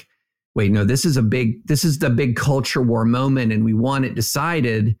like, wait, no, this is the big culture war moment, and we want it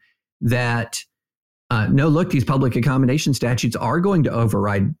decided that no, look, these public accommodation statutes are going to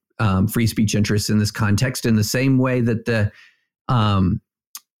override free speech interests in this context, in the same way that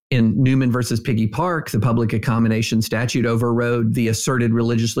in Newman versus Piggy Park, the public accommodation statute overrode the asserted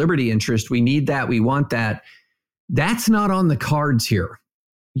religious liberty interest. We need that. We want that. That's not on the cards here.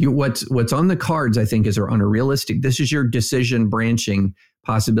 What's on the cards, I think, is on a realistic. This is your decision branching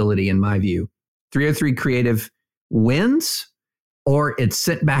possibility, in my view. 303 Creative wins, or it's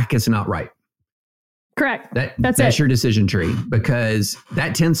sent back as not right. Correct. That's your decision tree, because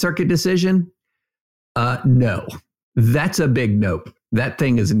that 10th Circuit decision, no, that's a big nope. That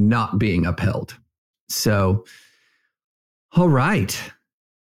thing is not being upheld. So, all right.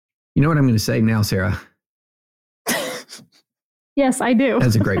 You know what I'm going to say now, Sarah? Yes, I do.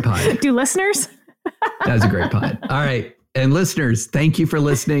 That's a great pod. Do listeners? That's a great pod. All right. And listeners, thank you for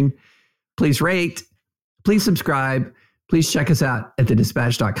listening. Please rate, please subscribe. Please check us out at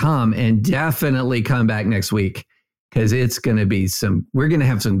thedispatch.com, and definitely come back next week, because it's going to be we're going to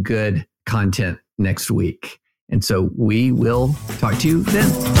have some good content next week. And so we will talk to you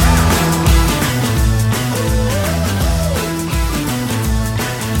then.